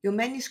time? Your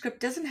manuscript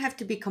doesn't have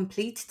to be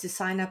complete to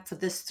sign up for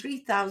this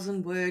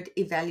 3,000-word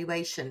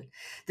evaluation.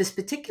 This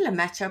particular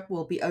matchup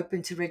will be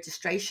open to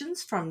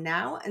registrations from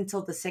now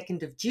until the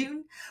 2nd of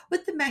June,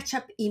 with the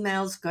matchup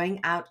emails going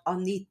out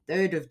on the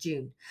 3rd of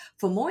June.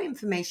 For more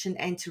information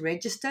and to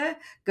register,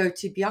 go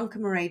to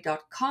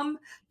biancamarais.com,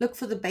 look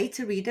for the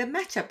beta reader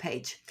matchup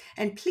page,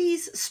 and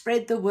please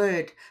spread the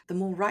word. The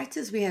more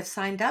writers we have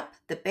signed up,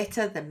 the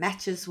better the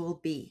matches will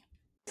be.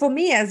 For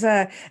me, as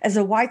a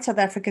white South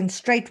African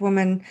straight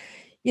woman,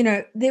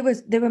 there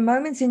were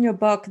moments in your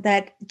book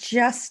that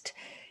just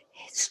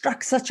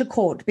struck such a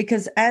chord,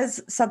 because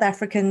as South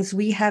Africans,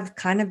 we have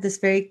kind of this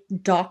very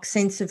dark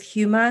sense of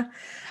humor.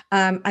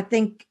 I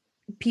think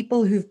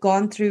people who've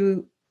gone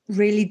through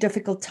really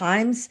difficult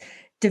times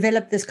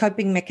develop this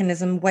coping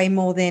mechanism way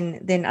more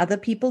than other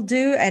people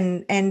do.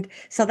 And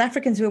South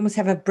Africans, we almost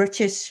have a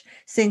British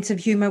sense of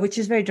humor, which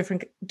is very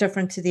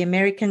different to the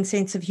American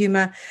sense of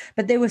humor.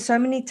 But there were so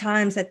many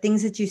times that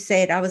things that you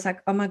said, I was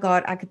like, oh my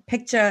God, I could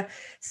picture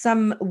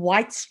some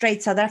white,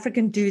 straight South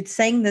African dude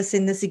saying this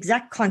in this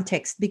exact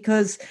context,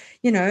 because,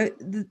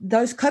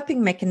 those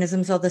coping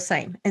mechanisms are the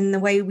same, and the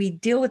way we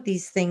deal with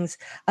these things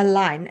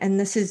align. And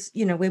this is,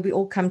 where we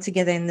all come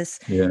together in this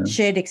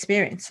shared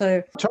experience.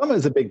 So trauma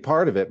is a big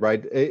part of it,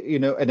 right?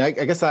 And I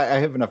guess I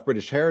have enough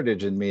British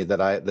heritage in me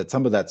that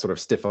some of that sort of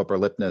stiff upper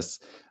lipness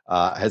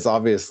has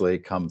obviously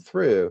come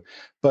through.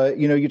 But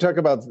you talk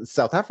about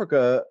South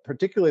Africa,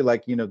 particularly,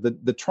 like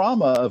the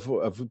trauma of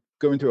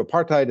going through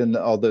apartheid and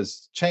all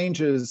those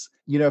changes.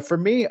 For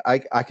me, I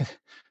can.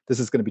 This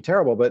is going to be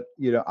terrible, but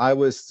I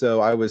was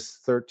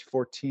 13,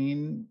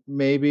 14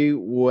 maybe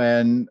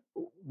when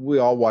we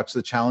all watched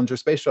the Challenger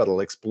space shuttle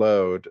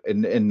explode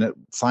in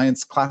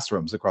science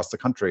classrooms across the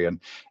country.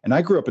 And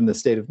I grew up in the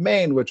state of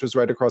Maine, which was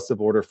right across the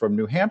border from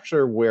New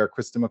Hampshire, where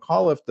Krista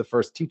McAuliffe, the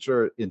first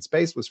teacher in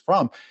space, was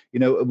from.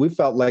 We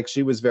felt like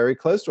she was very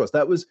close to us.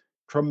 That was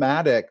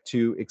traumatic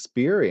to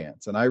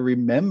experience. And I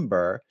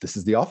remember, this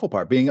is the awful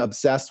part, being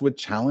obsessed with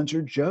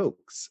challenger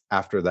jokes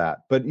after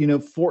that. But,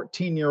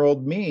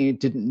 14-year-old me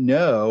didn't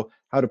know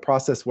how to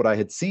process what I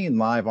had seen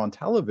live on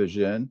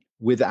television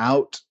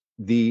without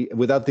the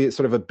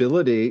sort of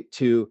ability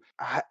to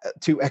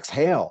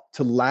exhale,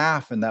 to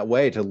laugh in that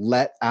way, to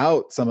let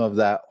out some of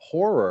that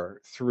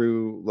horror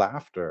through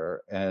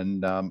laughter.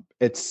 And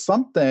it's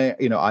something,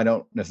 I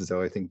don't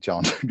necessarily think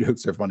challenger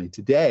jokes are funny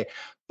today,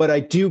 but I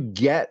do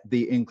get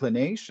the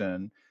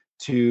inclination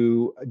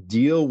to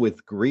deal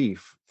with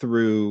grief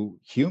through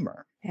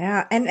humor.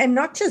 Yeah, and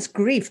not just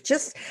grief,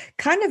 just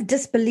kind of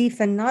disbelief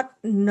and not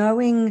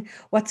knowing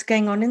what's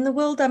going on in the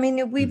world. I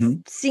mean, we've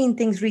seen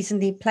things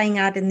recently playing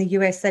out in the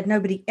US that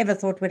nobody ever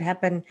thought would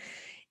happen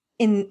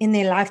in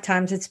their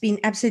lifetimes. It's been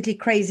absolutely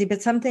crazy.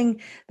 But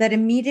something that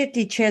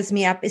immediately cheers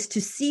me up is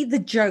to see the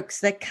jokes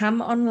that come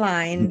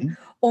online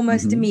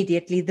almost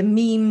immediately, the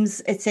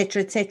memes, et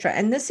cetera, et cetera.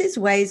 And this is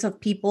ways of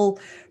people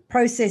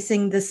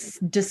processing this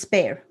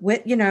despair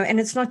with, and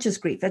it's not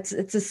just grief. It's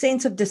a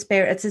sense of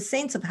despair. It's a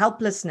sense of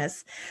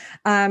helplessness.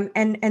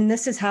 And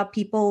this is how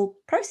people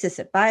process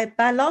it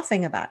by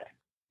laughing about it.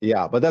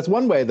 Yeah, but that's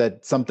one way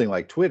that something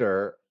like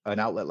Twitter, an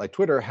outlet like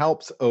Twitter,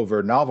 helps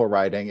over novel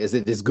writing. Is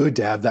it is good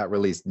to have that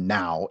released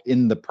now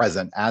in the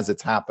present as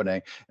it's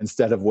happening,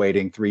 instead of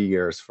waiting 3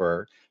 years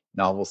for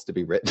novels to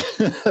be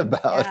written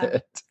about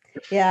it.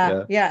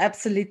 Yeah,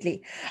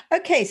 absolutely.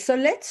 Okay, so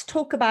let's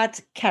talk about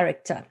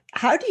character.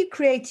 How do you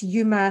create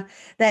humor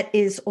that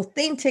is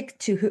authentic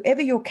to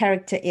whoever your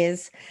character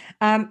is?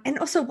 And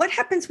also, what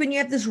happens when you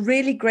have this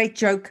really great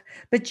joke,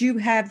 but you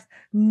have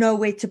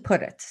nowhere to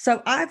put it?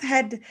 So I've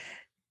had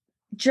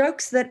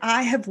jokes that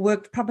I have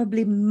worked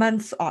probably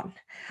months on,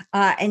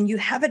 and you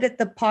have it at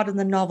the part of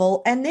the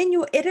novel, and then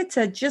your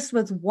editor just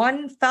with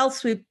one fell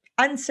swoop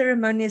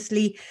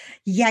unceremoniously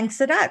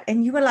yanks it out.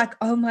 And you were like,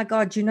 oh my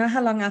God, you know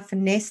how long I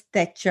finessed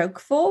that joke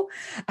for?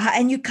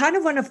 And you kind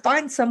of want to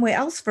find somewhere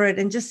else for it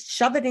and just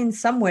shove it in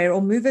somewhere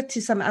or move it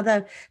to some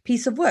other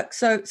piece of work.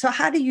 So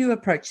how do you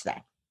approach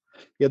that?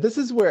 Yeah, this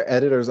is where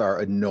editors are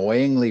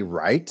annoyingly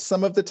right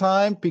some of the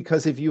time,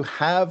 because if you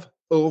have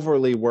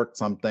overly worked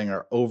something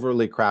or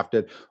overly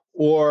crafted,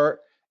 or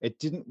it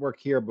didn't work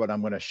here, but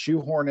I'm going to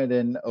shoehorn it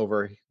in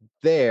over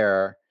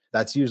there,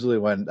 that's usually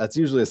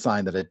a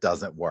sign that it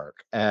doesn't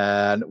work.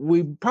 And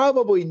we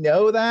probably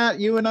know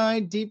that, you and I,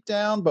 deep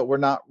down, but we're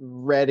not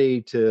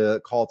ready to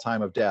call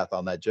time of death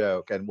on that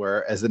joke. And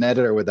where, as an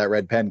editor with that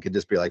red pen, could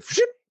just be like,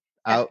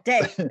 out,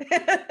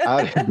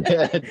 out of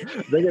bed.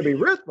 They're going to be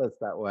ruthless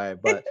that way.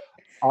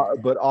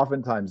 But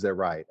oftentimes they're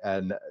right.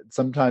 And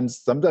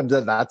sometimes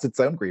that's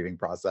its own grieving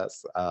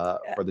process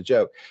for the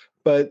joke.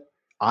 But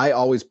I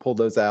always pull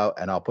those out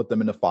and I'll put them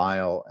in a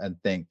file and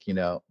think,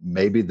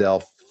 maybe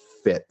they'll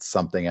fit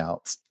something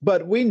else.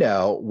 But we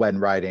know when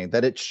writing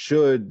that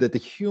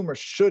the humor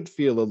should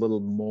feel a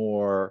little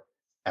more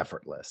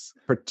effortless,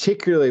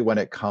 particularly when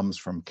it comes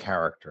from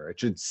character. It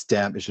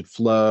should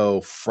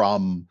flow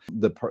from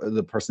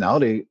the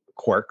personality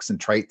quirks and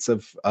traits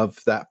of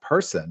that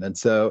person. And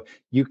so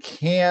you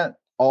can't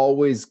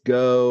always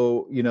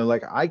go,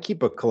 like I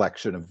keep a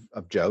collection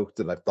of jokes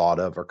that I've thought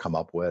of or come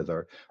up with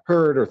or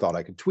heard or thought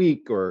I could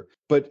tweak,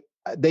 but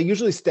they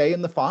usually stay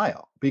in the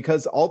file,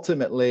 because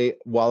ultimately,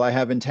 while I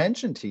have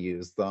intention to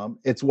use them,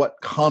 it's what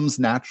comes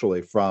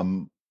naturally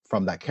from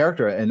that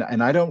character. And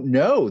I don't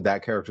know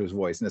that character's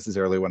voice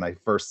necessarily when I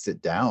first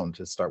sit down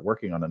to start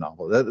working on a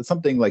novel. That's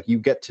something like you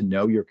get to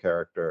know your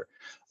character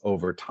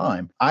over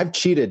time. I've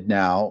cheated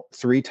now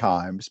 3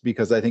 times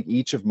because I think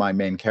each of my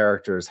main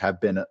characters have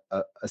been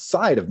a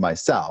side of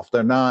myself.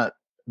 They're not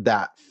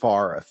that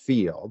far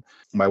afield.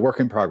 My work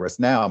in progress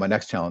now, my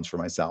next challenge for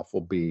myself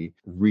will be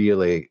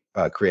really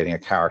creating a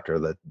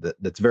character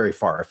that's very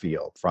far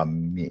afield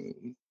from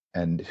me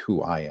and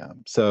who I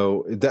am.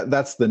 So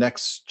that's the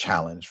next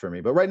challenge for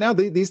me. But right now,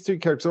 these 3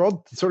 characters are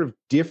all sort of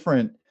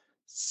different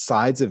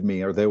sides of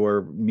me, or they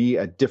were me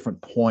at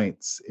different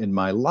points in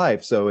my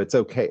life. So it's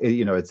okay.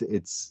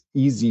 It's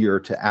easier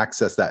to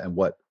access that and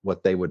what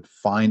they would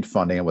find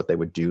funny and what they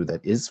would do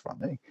that is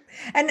funny.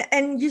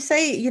 And you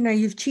say,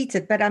 you've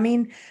cheated, but I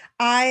mean,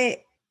 I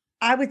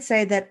would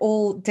say that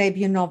all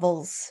debut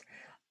novels,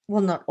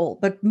 well, not all,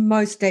 but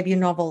most debut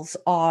novels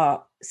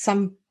are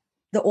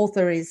the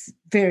author is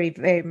very,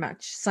 very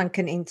much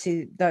sunken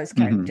into those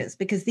characters,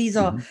 because these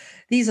are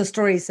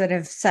stories that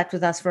have sat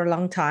with us for a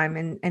long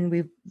time, and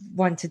we've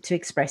wanted to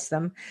express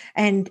them.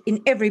 And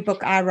in every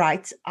book I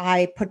write,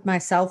 I put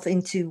myself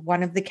into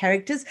one of the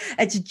characters.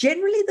 It's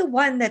generally the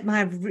one that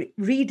my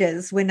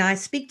readers, when I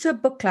speak to a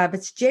book club,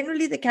 it's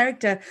generally the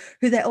character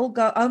who they all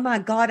go, oh my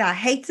God, I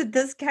hated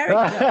this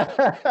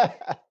character.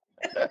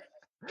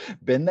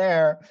 Been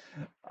there.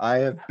 I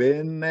have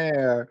been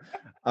there.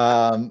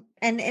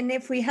 And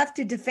if we have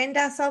to defend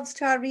ourselves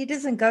to our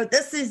readers and go,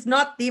 this is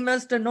not the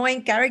most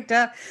annoying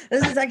character,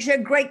 this is actually a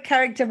great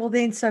character, well,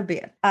 then so be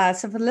it.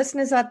 So for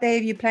listeners out there,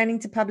 if you're planning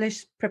to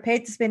publish, prepare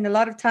to spend a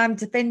lot of time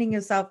defending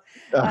yourself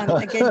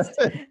against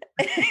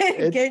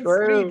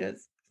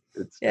readers.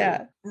 It's yeah,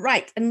 true.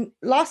 Right. And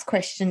last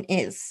question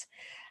is,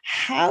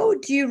 How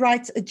do you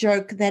write a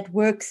joke that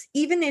works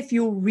even if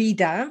your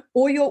reader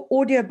or your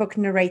audiobook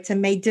narrator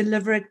may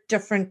deliver it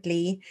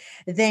differently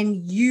than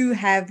you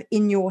have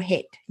in your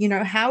head?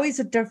 How is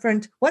it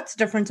different? What's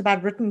different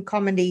about written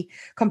comedy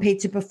compared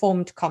to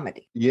performed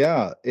comedy?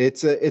 Yeah,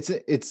 it's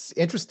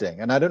interesting.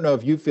 And I don't know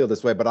if you feel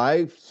this way, but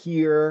I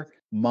hear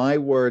my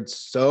words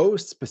so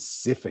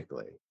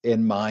specifically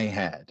in my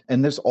head.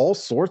 And there's all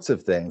sorts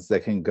of things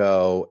that can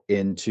go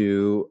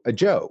into a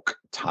joke.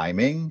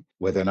 Timing,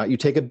 whether or not you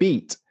take a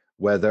beat,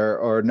 whether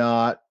or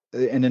not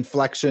an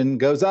inflection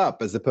goes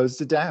up as opposed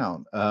to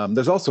down.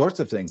 There's all sorts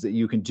of things that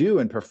you can do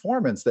in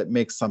performance that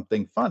makes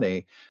something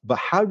funny. But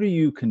how do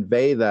you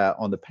convey that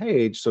on the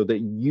page so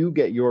that you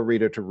get your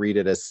reader to read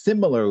it as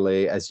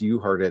similarly as you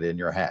heard it in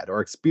your head,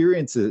 or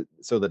experience it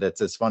so that it's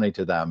as funny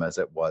to them as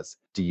it was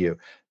to you?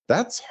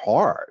 That's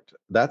hard.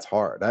 That's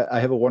hard. I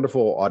have a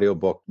wonderful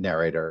audiobook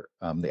narrator,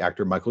 the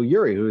actor Michael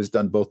Urie, who has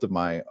done both of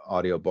my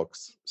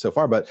audiobooks so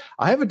far, but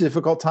I have a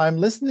difficult time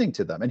listening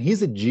to them. And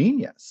he's a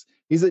genius.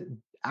 He's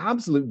an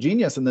absolute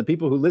genius. And the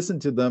people who listen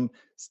to them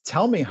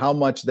tell me how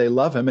much they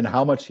love him and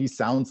how much he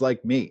sounds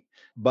like me.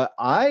 But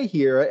I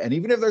hear it, and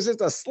even if there's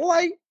just a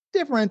slight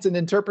difference in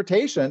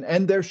interpretation,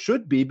 and there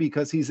should be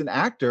because he's an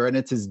actor and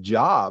it's his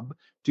job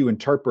to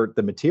interpret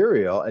the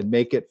material and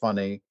make it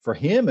funny for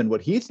him and what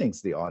he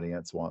thinks the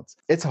audience wants.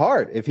 It's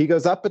hard. If he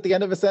goes up at the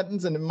end of a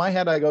sentence and in my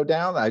head I go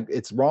down,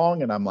 it's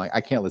wrong. And I'm like, I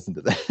can't listen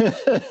to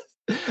that.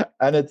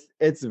 And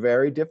it's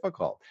very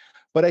difficult.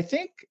 But I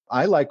think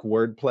I like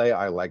wordplay.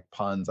 I like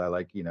puns. I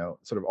like,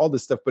 sort of all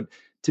this stuff. But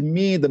to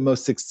me, the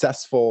most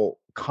successful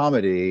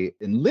comedy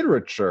in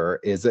literature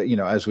is that,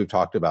 as we've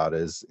talked about,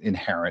 is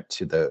inherent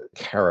to the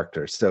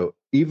character. So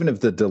even if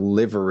the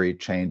delivery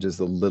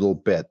changes a little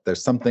bit,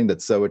 there's something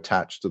that's so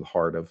attached to the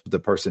heart of the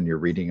person you're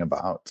reading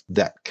about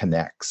that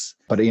connects.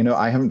 But,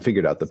 I haven't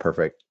figured out the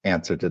perfect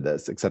answer to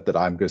this, except that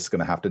I'm just going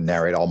to have to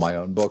narrate all my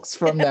own books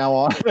from now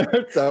on.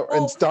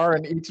 And star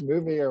in each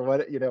movie or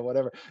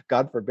whatever,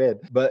 God forbid.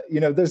 But,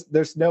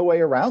 there's no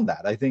way around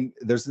that. I think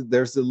there's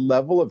a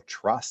level of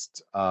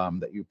trust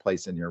that you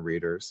place in your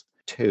readers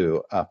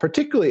too,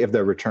 particularly if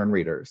they're return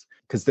readers,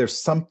 because there's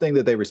something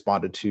that they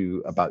responded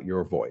to about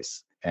your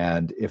voice.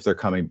 And if they're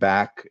coming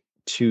back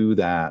to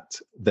that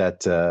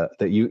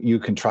you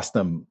can trust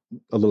them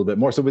a little bit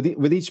more. So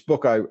with each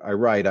book I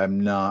write, I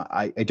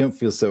don't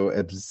feel so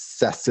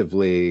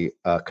obsessively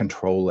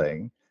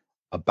controlling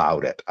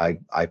about it.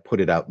 I put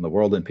it out in the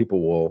world and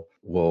people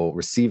will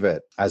receive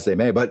it as they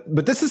may. But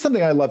this is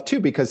something I love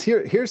too, because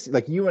here's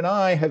like you and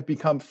I have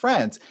become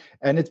friends,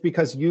 and it's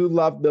because you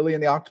love Lily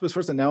and the Octopus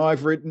first, and now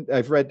I've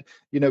read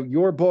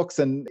your books,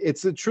 and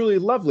it's truly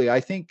lovely. I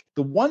think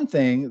the one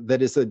thing that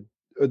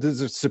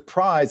there's a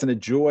surprise and a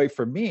joy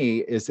for me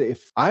is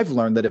if I've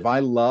learned that if I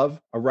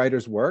love a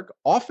writer's work,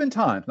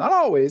 oftentimes, not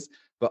always,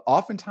 but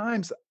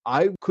oftentimes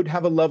I could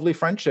have a lovely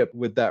friendship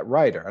with that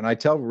writer. And I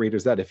tell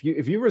readers that if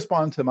you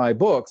respond to my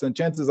books, then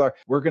chances are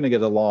we're going to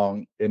get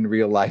along in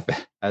real life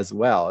as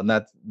well. And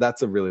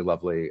that's a really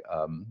lovely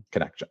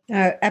connection.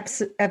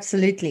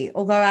 Absolutely.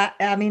 Although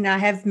I mean, I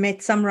have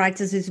met some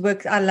writers whose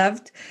work I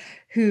loved,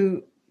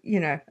 who,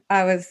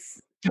 I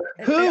was...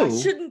 Who?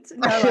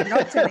 I'm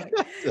not telling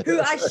you. Who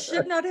I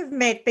should not have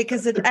met,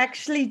 because it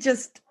actually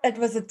it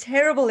was a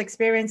terrible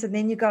experience. And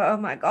then you go, oh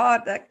my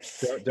God.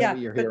 Don't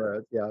meet your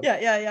heroes.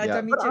 Yeah.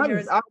 Don't meet your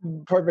heroes.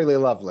 I'm perfectly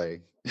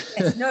lovely.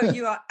 Yes, no,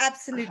 you are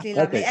absolutely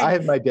lovely. Okay, I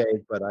have my days,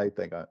 but I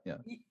think,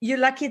 You're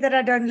lucky that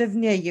I don't live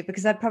near you,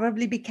 because I'd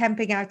probably be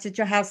camping out at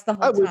your house the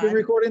whole time. We've been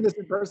recording this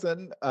in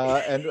person,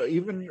 and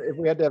even if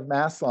we had to have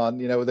masks on,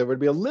 there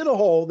would be a little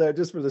hole there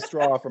just for the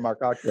straw from our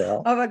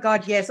cocktail. Oh my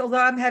God, yes.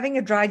 Although I'm having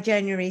a dry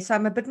January, so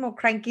I'm a bit more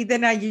cranky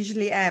than I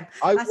usually am.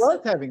 I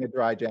was having a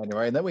dry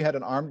January, and then we had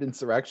an armed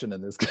insurrection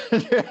in this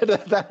country.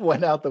 That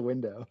went out the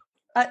window.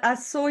 I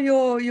saw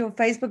your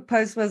Facebook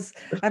post was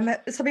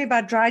something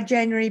about dry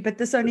January, but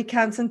this only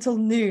counts until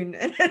noon.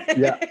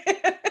 Yeah,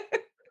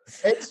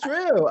 it's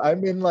true. I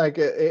mean, like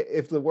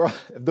if the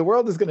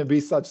world is going to be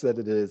such that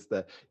it is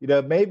that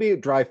maybe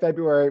dry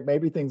February,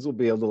 maybe things will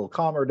be a little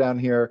calmer down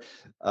here.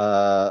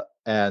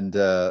 And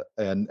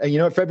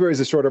February is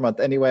a shorter month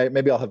anyway.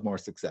 Maybe I'll have more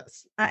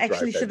success. I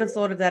actually should have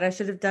thought of that. I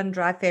should have done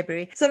dry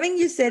February. Something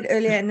you said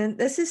earlier, and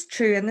this is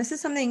true, and this is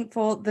something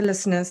for the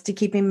listeners to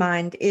keep in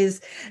mind,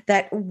 is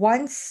that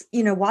once,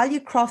 while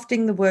you're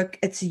crafting the work,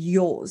 it's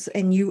yours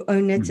and you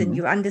own it, and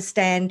you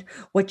understand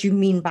what you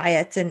mean by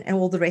it and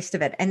all the rest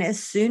of it. And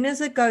as soon as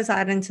it goes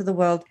out into the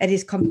world, it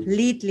is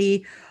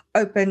completely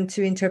open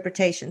to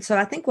interpretation. So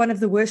I think one of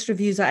the worst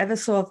reviews I ever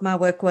saw of my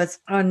work was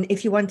on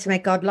If You Want to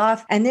Make God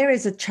Laugh. And there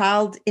is a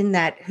child in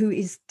that who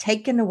is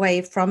taken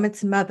away from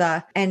its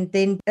mother. And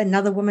then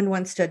another woman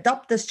wants to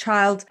adopt this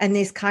child. And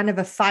there's kind of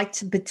a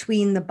fight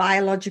between the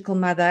biological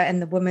mother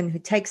and the woman who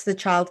takes the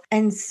child.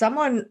 And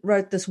someone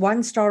wrote this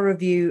 1-star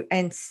review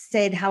and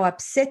said how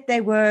upset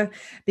they were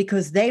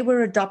because they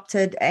were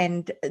adopted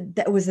and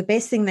that was the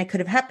best thing that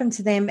could have happened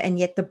to them. And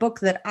yet the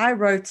book that I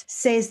wrote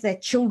says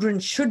that children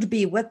should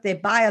be with their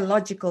biological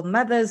biological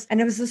mothers.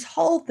 And it was this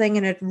whole thing,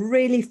 and it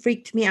really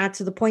freaked me out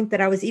to the point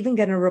that I was even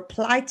going to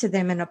reply to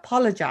them and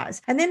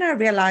apologize. And then I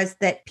realized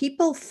that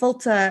people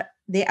filter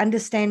their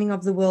understanding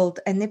of the world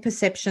and their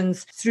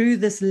perceptions through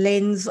this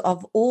lens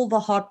of all the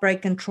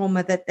heartbreak and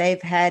trauma that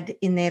they've had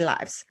in their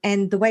lives.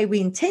 And the way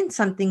we intend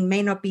something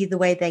may not be the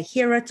way they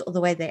hear it or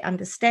the way they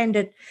understand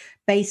it,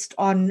 based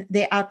on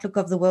their outlook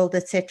of the world,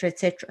 et cetera, et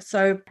cetera.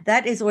 So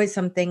that is always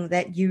something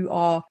that you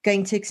are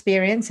going to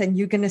experience, and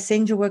you're going to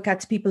send your work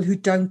out to people who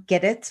don't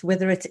get it,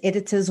 whether it's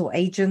editors or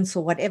agents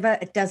or whatever.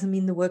 It doesn't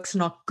mean the work's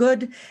not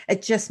good.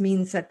 It just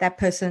means that that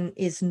person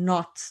is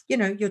not,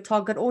 your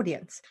target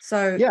audience.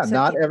 So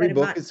not keep every that in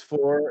book mind. is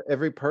for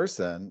every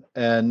person,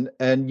 and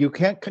you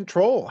can't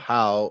control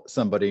how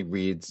somebody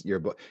reads your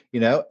book.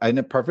 In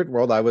a perfect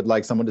world, I would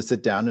like someone to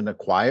sit down in a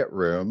quiet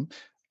room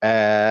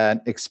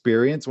and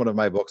experience one of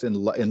my books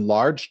in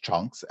large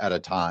chunks at a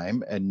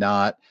time, and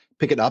not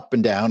pick it up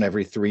and down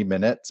every 3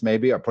 minutes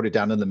maybe, or put it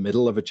down in the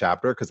middle of a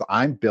chapter, because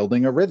I'm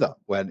building a rhythm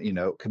when,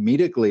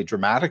 comedically,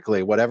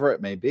 dramatically, whatever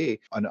it may be,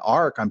 an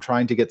arc, I'm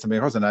trying to get something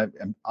across,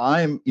 and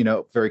I'm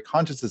very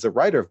conscious as a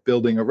writer of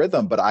building a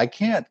rhythm, but I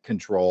can't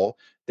control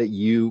that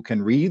you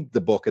can read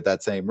the book at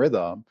that same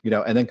rhythm,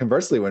 and then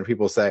conversely, when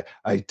people say,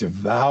 I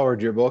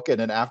devoured your book in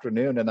an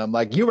afternoon, and I'm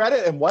like, you read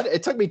it in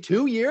it took me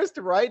 2 years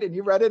to write, and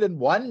you read it in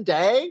 1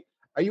 day?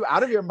 Are you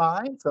out of your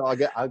mind? So I'll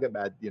get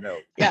mad,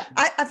 Yeah,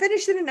 I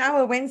finished in an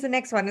hour. When's the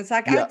next one? It's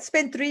like, Yeah. I'd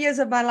spent 3 years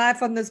of my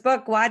life on this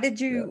book. Why did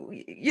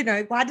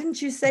why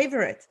didn't you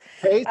savor it?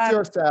 Pace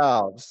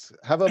yourselves.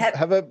 Have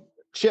a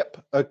chip,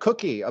 a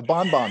cookie, a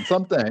bonbon,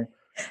 something.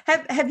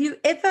 Have you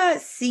ever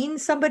seen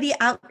somebody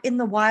out in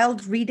the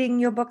wild reading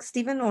your book,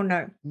 Stephen, or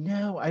no?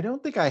 No, I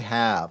don't think I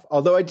have.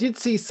 Although I did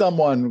see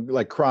someone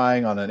like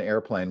crying on an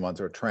airplane once,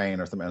 or a train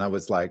or something, and I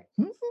was like,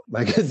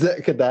 like,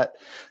 could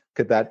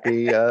that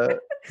be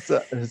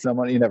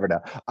someone? You never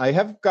know. I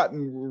have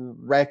gotten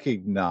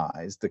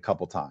recognized a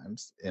couple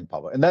times in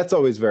public, and that's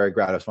always very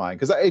gratifying,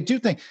 because I do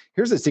think,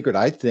 here's a secret.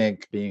 I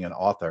think being an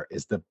author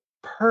is the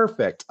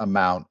perfect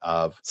amount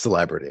of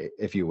celebrity,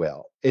 if you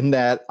will, in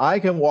that I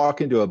can walk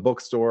into a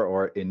bookstore,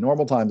 or in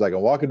normal times, I can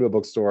walk into a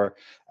bookstore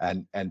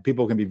and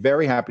people can be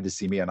very happy to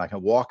see me, and I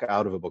can walk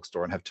out of a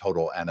bookstore and have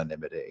total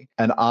anonymity.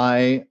 And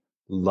I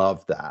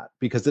love that,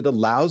 because it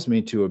allows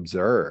me to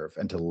observe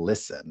and to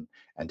listen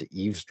and to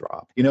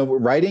eavesdrop.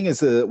 Writing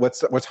is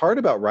what's hard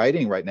about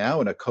writing right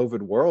now in a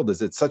COVID world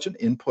is it's such an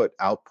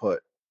input-output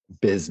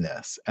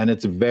business, and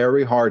it's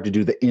very hard to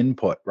do the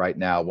input right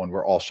now when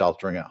we're all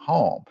sheltering at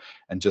home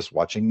and just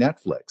watching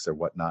Netflix or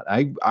whatnot.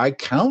 I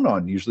count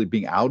on usually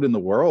being out in the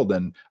world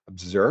and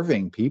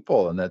observing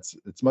people, and it's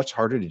much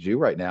harder to do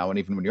right now. And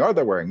even when you are,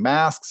 they're wearing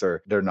masks,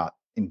 or they're not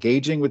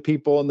engaging with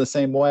people in the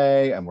same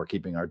way, and we're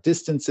keeping our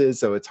distances,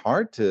 so it's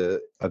hard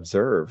to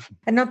observe.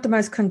 And not the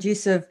most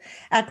conducive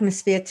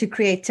atmosphere to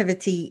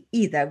creativity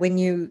either, when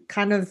you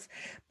kind of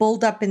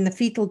balled up in the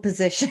fetal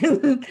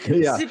position.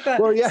 Yeah.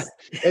 Well, yeah,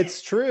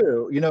 it's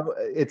true.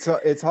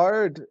 It's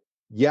hard.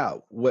 Yeah.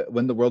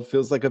 When the world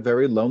feels like a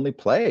very lonely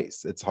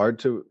place, it's hard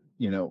to,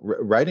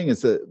 writing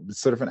is a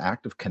sort of an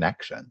act of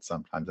connection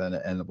sometimes.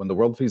 And when the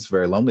world feels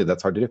very lonely,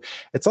 that's hard to do.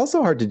 It's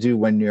also hard to do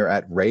when you're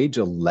at rage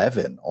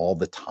 11 all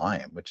the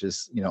time, which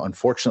is,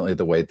 unfortunately,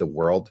 the way the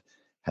world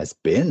has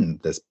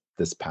been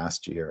this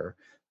past year.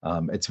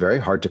 It's very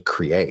hard to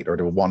create, or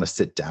to want to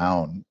sit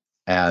down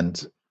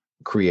and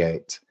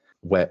create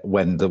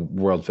when the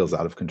world feels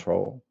out of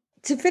control.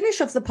 To finish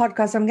off the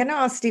podcast, I'm going to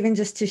ask Stephen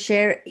just to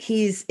share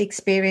his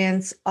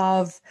experience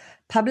of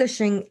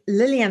publishing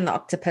Lily and the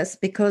Octopus,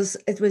 because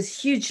it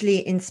was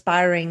hugely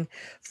inspiring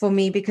for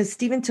me, because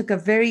Stephen took a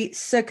very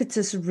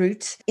circuitous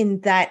route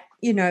in that,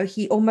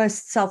 he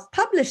almost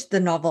self-published the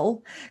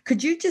novel.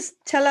 Could you just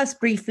tell us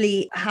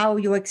briefly how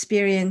your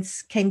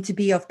experience came to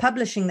be of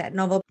publishing that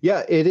novel?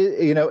 Yeah, it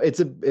is.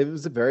 It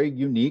was a very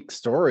unique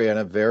story and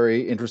a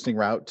very interesting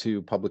route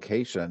to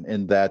publication,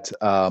 in that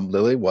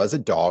Lily was a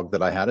dog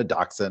that I had, a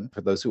dachshund. For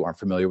those who aren't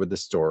familiar with the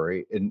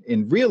story,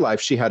 in real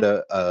life, she had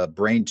a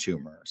brain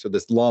tumor, so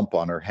this lump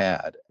on her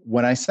head.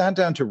 When I sat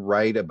down to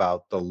write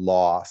about the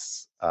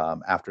loss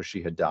after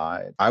she had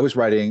died, I was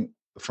writing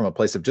from a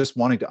place of just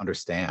wanting to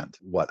understand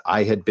what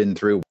I had been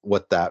through,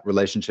 what that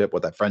relationship,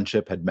 what that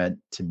friendship had meant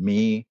to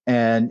me.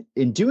 And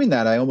in doing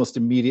that, I almost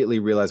immediately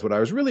realized what I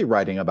was really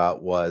writing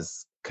about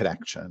was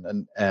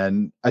connection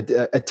and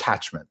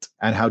attachment,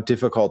 and how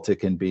difficult it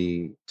can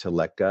be to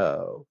let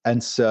go.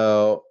 And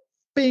so,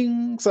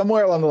 bing,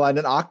 somewhere along the line,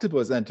 an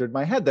octopus entered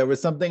my head. There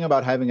was something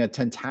about having a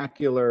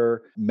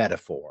tentacular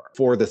metaphor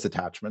for this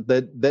attachment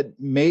that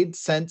made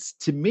sense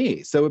to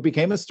me. So it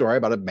became a story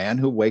about a man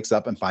who wakes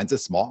up and finds a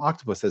small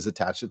octopus has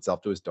attached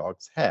itself to his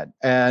dog's head.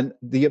 And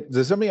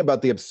there's something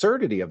about the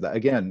absurdity of that,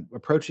 again,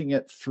 approaching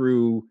it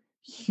through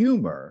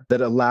humor,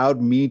 that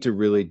allowed me to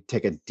really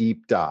take a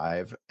deep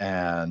dive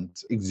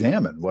and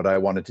examine what I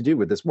wanted to do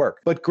with this work.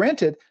 But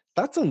granted,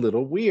 that's a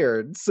little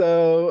weird.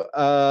 So,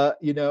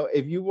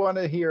 if you want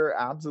to hear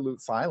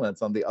absolute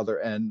silence on the other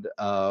end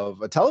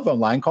of a telephone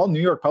line, call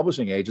New York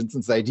publishing agents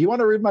and say, do you want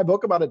to read my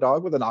book about a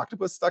dog with an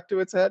octopus stuck to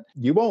its head?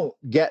 You won't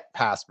get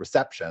past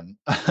reception.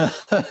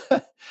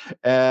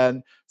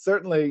 And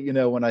certainly,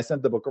 when I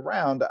sent the book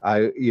around,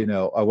 I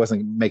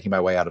wasn't making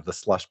my way out of the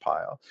slush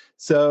pile.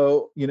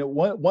 So,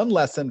 one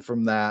lesson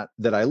from that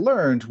I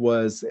learned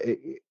was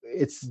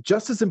it's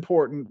just as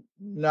important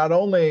not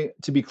only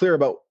to be clear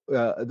about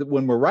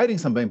when we're writing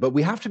something, but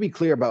we have to be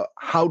clear about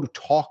how to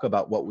talk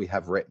about what we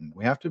have written.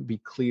 We have to be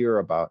clear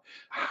about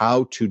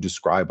how to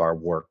describe our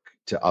work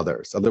to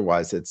others.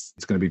 Otherwise, it's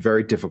going to be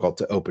very difficult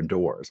to open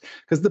doors,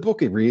 because the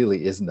book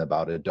really isn't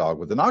about a dog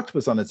with an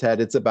octopus on its head.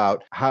 It's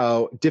about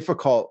how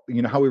difficult,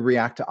 how we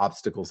react to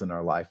obstacles in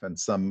our life, and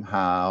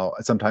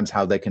sometimes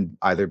how they can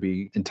either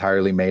be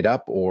entirely made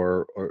up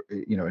or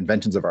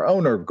inventions of our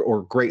own,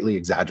 or greatly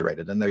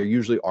exaggerated. And there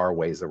usually are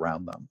ways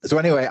around them. So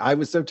anyway, I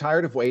was so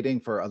tired of waiting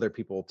for other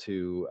people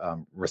to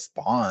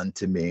respond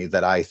to me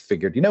that I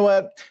figured, you know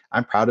what?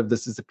 I'm proud of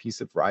this as a piece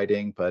of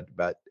writing, but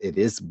it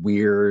is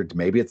weird.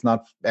 Maybe it's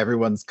not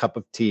everyone's cup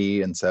of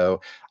tea. And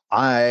so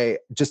I,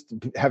 just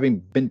having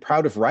been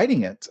proud of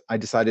writing it, I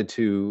decided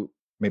to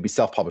maybe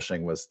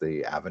self-publishing was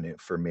the avenue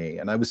for me.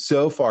 And I was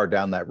so far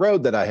down that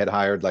road that I had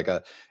hired like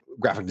a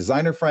graphic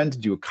designer friend to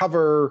do a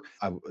cover,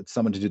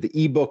 someone to do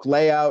the ebook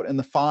layout and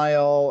the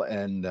file,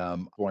 and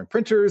ordering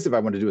printers if I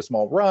wanted to do a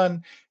small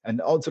run, and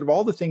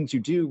all the things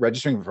you do,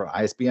 registering for an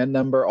ISBN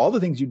number, all the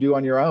things you do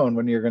on your own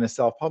when you're going to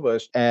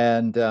self-publish.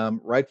 And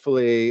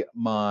rightfully,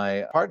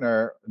 my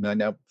partner, my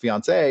now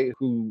fiance,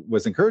 who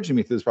was encouraging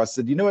me through this process,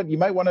 said, you know what, you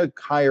might want to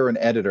hire an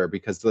editor,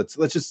 because let's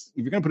just,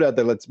 if you're going to put it out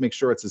there, let's make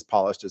sure it's as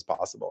polished as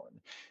possible.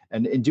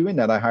 And in doing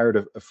that, I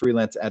hired a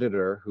freelance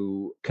editor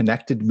who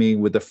connected me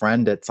with a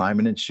friend at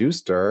Simon &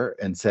 Schuster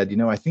and said,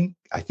 I think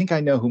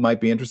I know who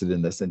might be interested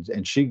in this.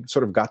 And she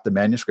sort of got the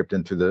manuscript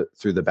in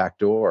through the back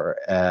door.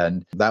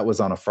 And that was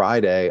on a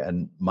Friday.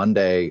 And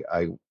Monday,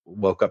 I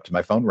woke up to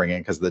my phone ringing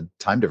because of the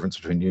time difference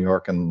between New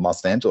York and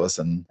Los Angeles.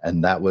 And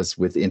that was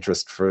with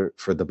interest for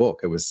the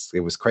book. It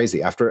was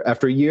crazy. After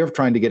a year of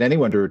trying to get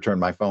anyone to return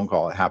my phone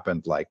call, it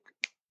happened like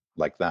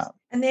that.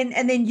 And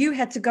then you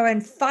had to go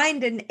and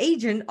find an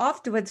agent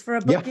afterwards for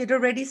a book you'd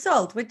already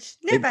sold, which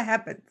never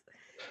happened.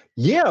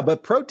 Yeah,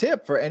 but pro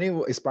tip for any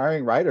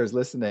aspiring writers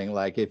listening,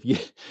 like if you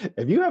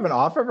have an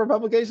offer for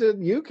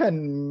publication, you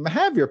can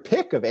have your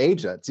pick of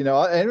agents.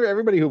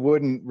 Everybody who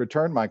wouldn't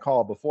return my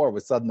call before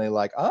was suddenly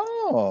like,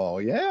 oh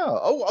yeah,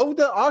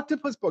 the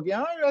octopus book.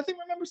 Yeah, I think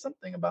I remember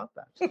something about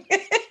that.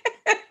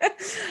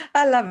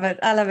 I love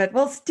it.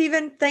 Well,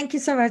 Stephen, thank you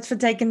so much for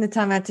taking the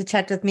time out to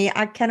chat with me.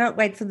 I cannot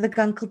wait for the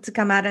Guncle to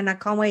come out, and I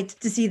can't wait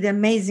to see the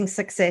amazing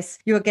success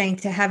you're going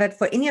to have it.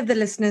 For any of the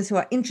listeners who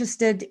are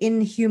interested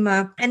in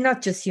humor, and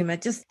not just humor,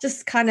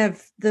 just kind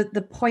of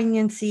the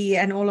poignancy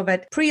and all of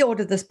it,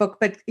 pre-order this book.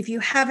 But if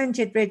you haven't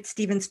yet read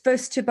Stephen's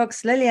first two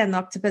books, Lily and the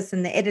Octopus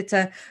and the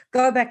Editor,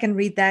 go back and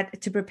read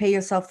that to prepare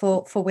yourself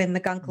for when the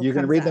Guncle comes out. You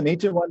can read them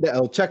each in one day.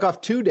 I'll check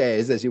off 2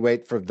 days as you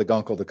wait for the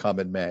Guncle to come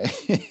in May.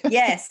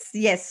 Yes.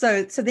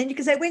 So then you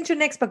can say, when's your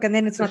next book? And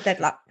then it's not that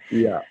long.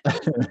 Yeah.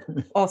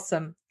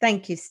 Awesome.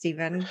 Thank you,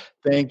 Stephen.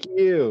 Thank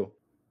you.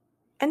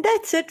 And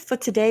that's it for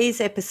today's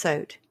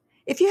episode.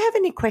 If you have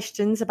any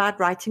questions about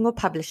writing or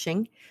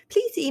publishing,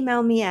 please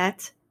email me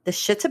at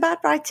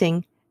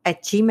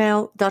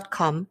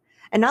theshitaboutwriting@gmail.com,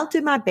 and I'll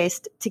do my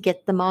best to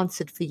get them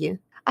answered for you.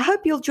 I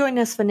hope you'll join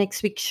us for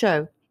next week's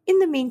show. In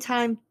the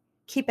meantime,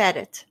 keep at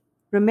it.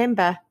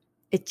 Remember,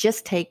 it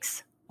just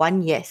takes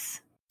one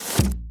yes.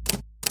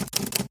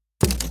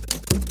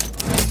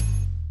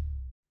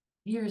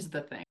 Here's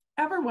the thing.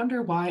 Ever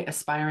wonder why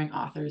aspiring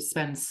authors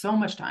spend so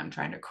much time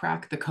trying to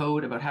crack the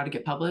code about how to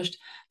get published?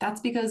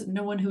 That's because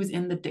no one who's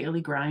in the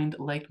daily grind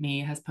like me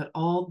has put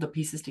all the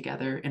pieces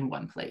together in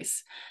one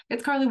place.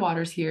 It's Carly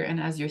Waters here, and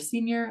as your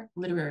senior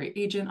literary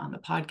agent on the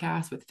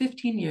podcast with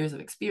 15 years of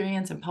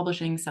experience in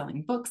publishing,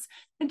 selling books,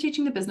 and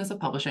teaching the business of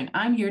publishing,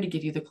 I'm here to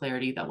give you the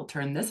clarity that will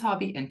turn this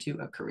hobby into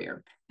a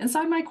career.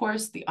 Inside my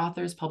course, The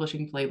Author's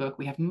Publishing Playbook,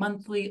 we have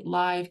monthly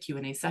live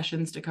Q&A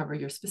sessions to cover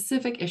your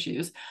specific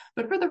issues,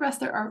 but for the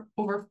rest, there are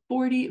over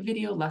 40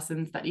 video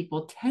lessons that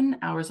equal 10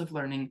 hours of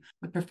learning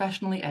with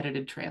professionally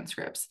edited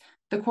transcripts.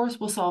 The course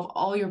will solve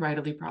all your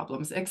writerly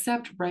problems,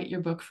 except write your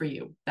book for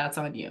you. That's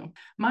on you.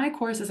 My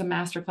course is a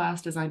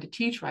masterclass designed to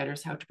teach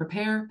writers how to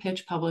prepare,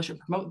 pitch, publish, and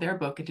promote their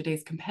book in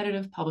today's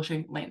competitive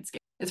publishing landscape.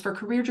 It's for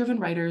career-driven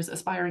writers,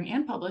 aspiring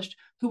and published,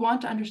 who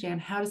want to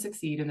understand how to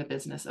succeed in the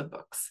business of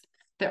books.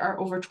 There are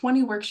over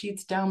 20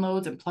 worksheets,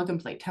 downloads, and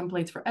plug-and-play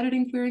templates for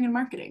editing, querying, and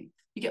marketing.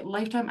 You get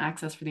lifetime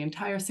access for the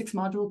entire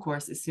 6-module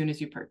course as soon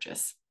as you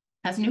purchase.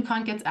 As new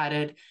content gets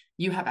added,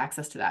 you have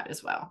access to that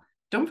as well.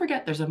 Don't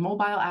forget, there's a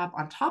mobile app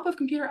on top of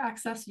computer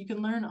access you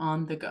can learn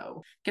on the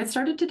go. Get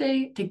started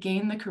today to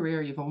gain the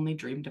career you've only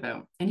dreamed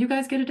about. And you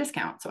guys get a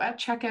discount. So at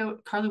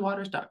checkout,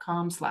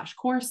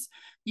 carlywaters.com/course,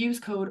 use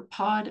code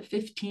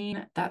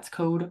POD15, that's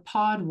code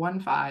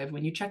POD15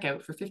 when you check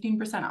out for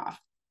 15% off.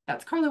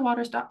 That's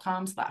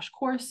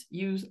carlywaters.com/course.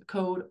 Use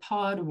code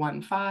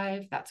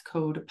POD15. That's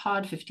code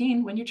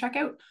POD15 when you check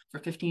out for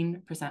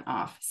 15%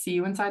 off. See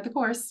you inside the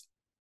course.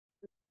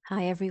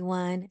 Hi,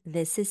 everyone.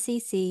 This is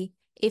Cece.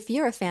 If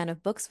you're a fan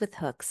of books with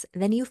hooks,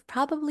 then you've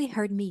probably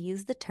heard me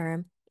use the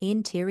term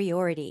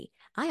interiority.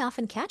 I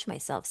often catch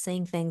myself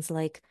saying things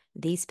like,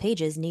 these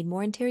pages need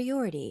more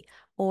interiority,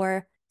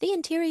 or the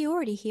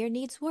interiority here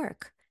needs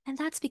work. And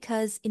that's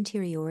because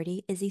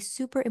interiority is a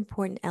super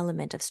important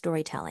element of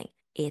storytelling.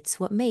 It's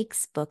what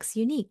makes books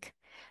unique.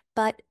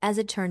 But as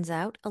it turns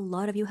out, a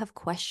lot of you have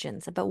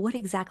questions about what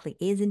exactly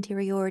is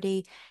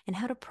interiority and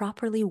how to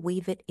properly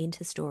weave it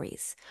into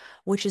stories,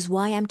 which is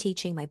why I'm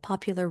teaching my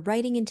popular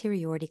writing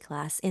interiority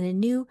class in a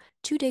new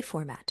 2-day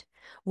format.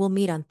 We'll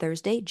meet on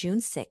Thursday, June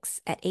 6th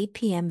at 8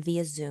 p.m.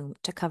 via Zoom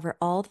to cover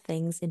all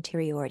things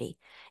interiority,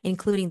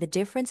 including the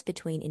difference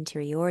between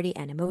interiority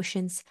and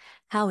emotions,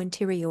 how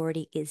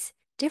interiority is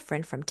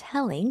different from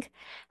telling,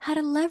 how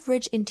to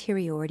leverage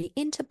interiority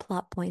into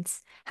plot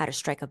points, how to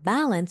strike a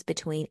balance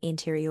between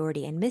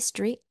interiority and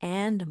mystery,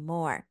 and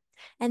more.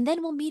 And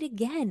then we'll meet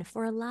again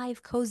for a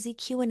live cozy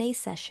Q&A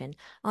session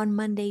on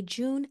Monday,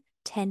 June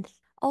 10th,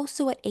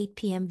 also at 8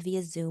 p.m.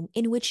 via Zoom,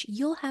 in which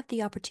you'll have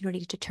the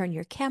opportunity to turn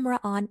your camera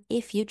on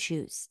if you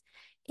choose.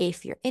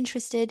 If you're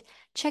interested,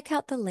 check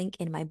out the link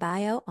in my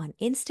bio on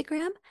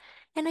Instagram,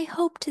 and I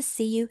hope to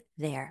see you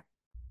there.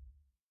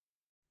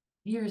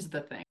 Here's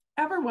the thing.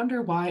 Ever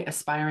wonder why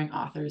aspiring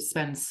authors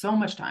spend so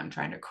much time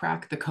trying to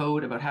crack the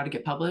code about how to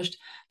get published?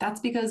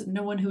 That's because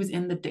no one who's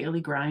in the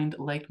daily grind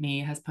like me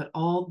has put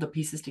all the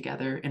pieces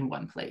together in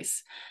one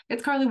place.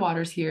 It's Carly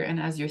Waters here, and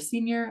as your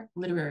senior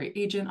literary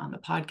agent on the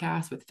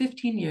podcast with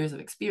 15 years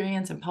of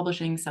experience in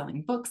publishing,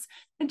 selling books,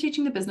 and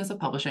teaching the business of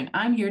publishing,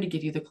 I'm here to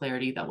give you the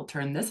clarity that will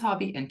turn this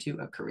hobby into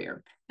a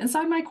career.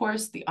 Inside my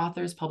course, The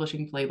Author's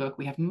Publishing Playbook,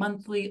 we have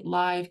monthly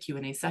live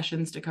Q&A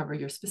sessions to cover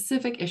your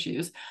specific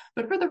issues,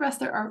 but for the rest,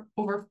 there are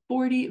over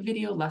 40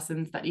 video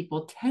lessons that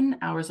equal 10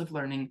 hours of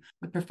learning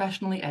with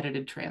professionally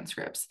edited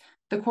transcripts.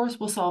 The course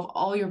will solve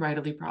all your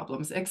writerly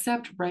problems,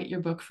 except write your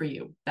book for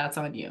you. That's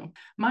on you.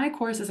 My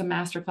course is a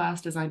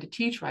masterclass designed to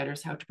teach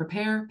writers how to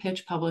prepare,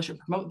 pitch, publish, and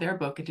promote their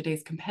book in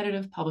today's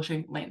competitive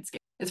publishing landscape.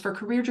 It's for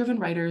career-driven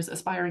writers,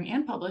 aspiring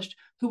and published,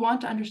 who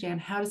want to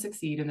understand how to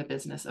succeed in the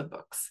business of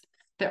books.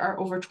 There are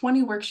over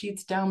 20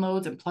 worksheets,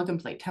 downloads, and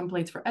plug-and-play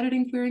templates for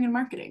editing, querying, and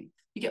marketing.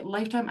 You get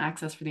lifetime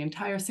access for the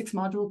entire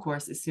 6-module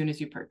course as soon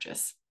as you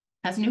purchase.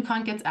 As new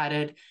content gets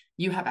added,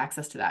 you have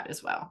access to that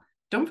as well.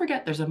 Don't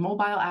forget, there's a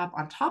mobile app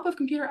on top of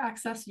computer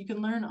access you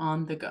can learn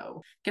on the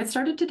go. Get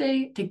started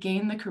today to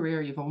gain the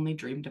career you've only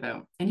dreamed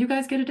about. And you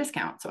guys get a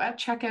discount. So at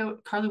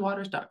checkout,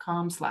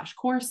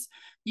 carlywaters.com/course,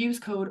 use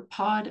code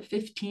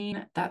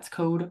POD15, that's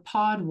code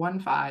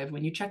POD15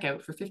 when you check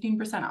out for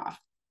 15% off.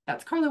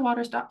 That's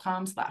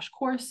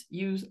carlywaters.com/course.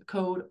 Use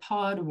code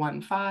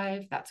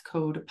POD15, that's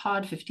code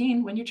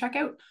POD15 when you check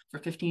out for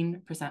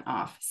 15%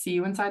 off. See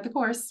you inside the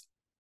course.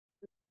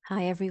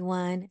 Hi,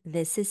 everyone.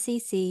 This is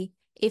Cece.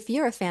 If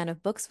you're a fan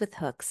of books with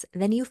hooks,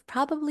 then you've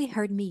probably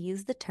heard me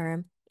use the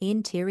term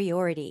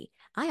interiority.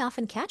 I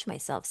often catch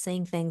myself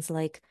saying things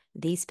like,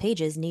 these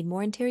pages need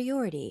more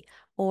interiority,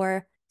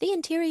 or the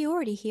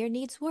interiority here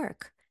needs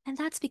work. And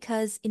that's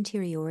because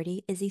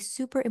interiority is a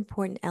super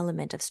important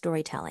element of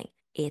storytelling.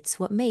 It's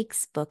what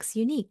makes books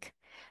unique.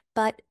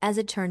 But as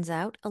it turns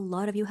out, a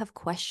lot of you have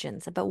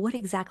questions about what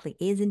exactly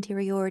is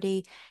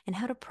interiority and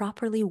how to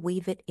properly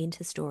weave it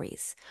into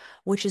stories,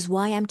 which is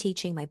why I'm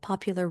teaching my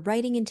popular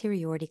writing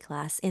interiority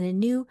class in a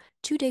new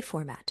 2-day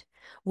format.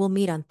 We'll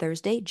meet on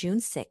Thursday, June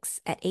 6th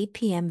at 8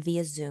 p.m.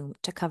 via Zoom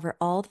to cover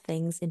all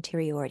things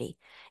interiority,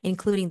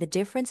 including the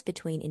difference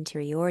between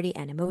interiority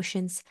and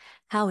emotions,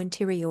 how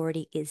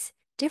interiority is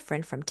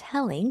different from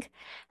telling,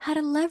 how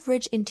to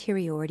leverage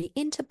interiority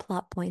into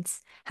plot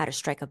points, how to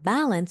strike a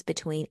balance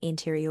between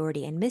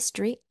interiority and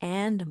mystery,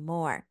 and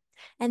more.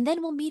 And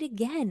then we'll meet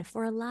again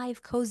for a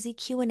live cozy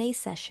Q&A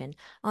session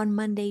on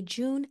Monday,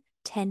 June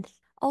 10th,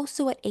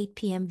 also at 8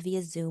 p.m.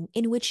 via Zoom,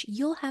 in which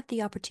you'll have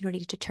the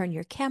opportunity to turn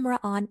your camera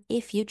on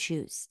if you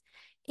choose.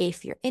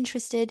 If you're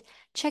interested,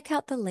 check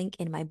out the link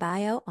in my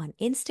bio on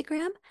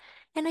Instagram,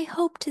 and I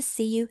hope to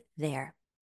see you there.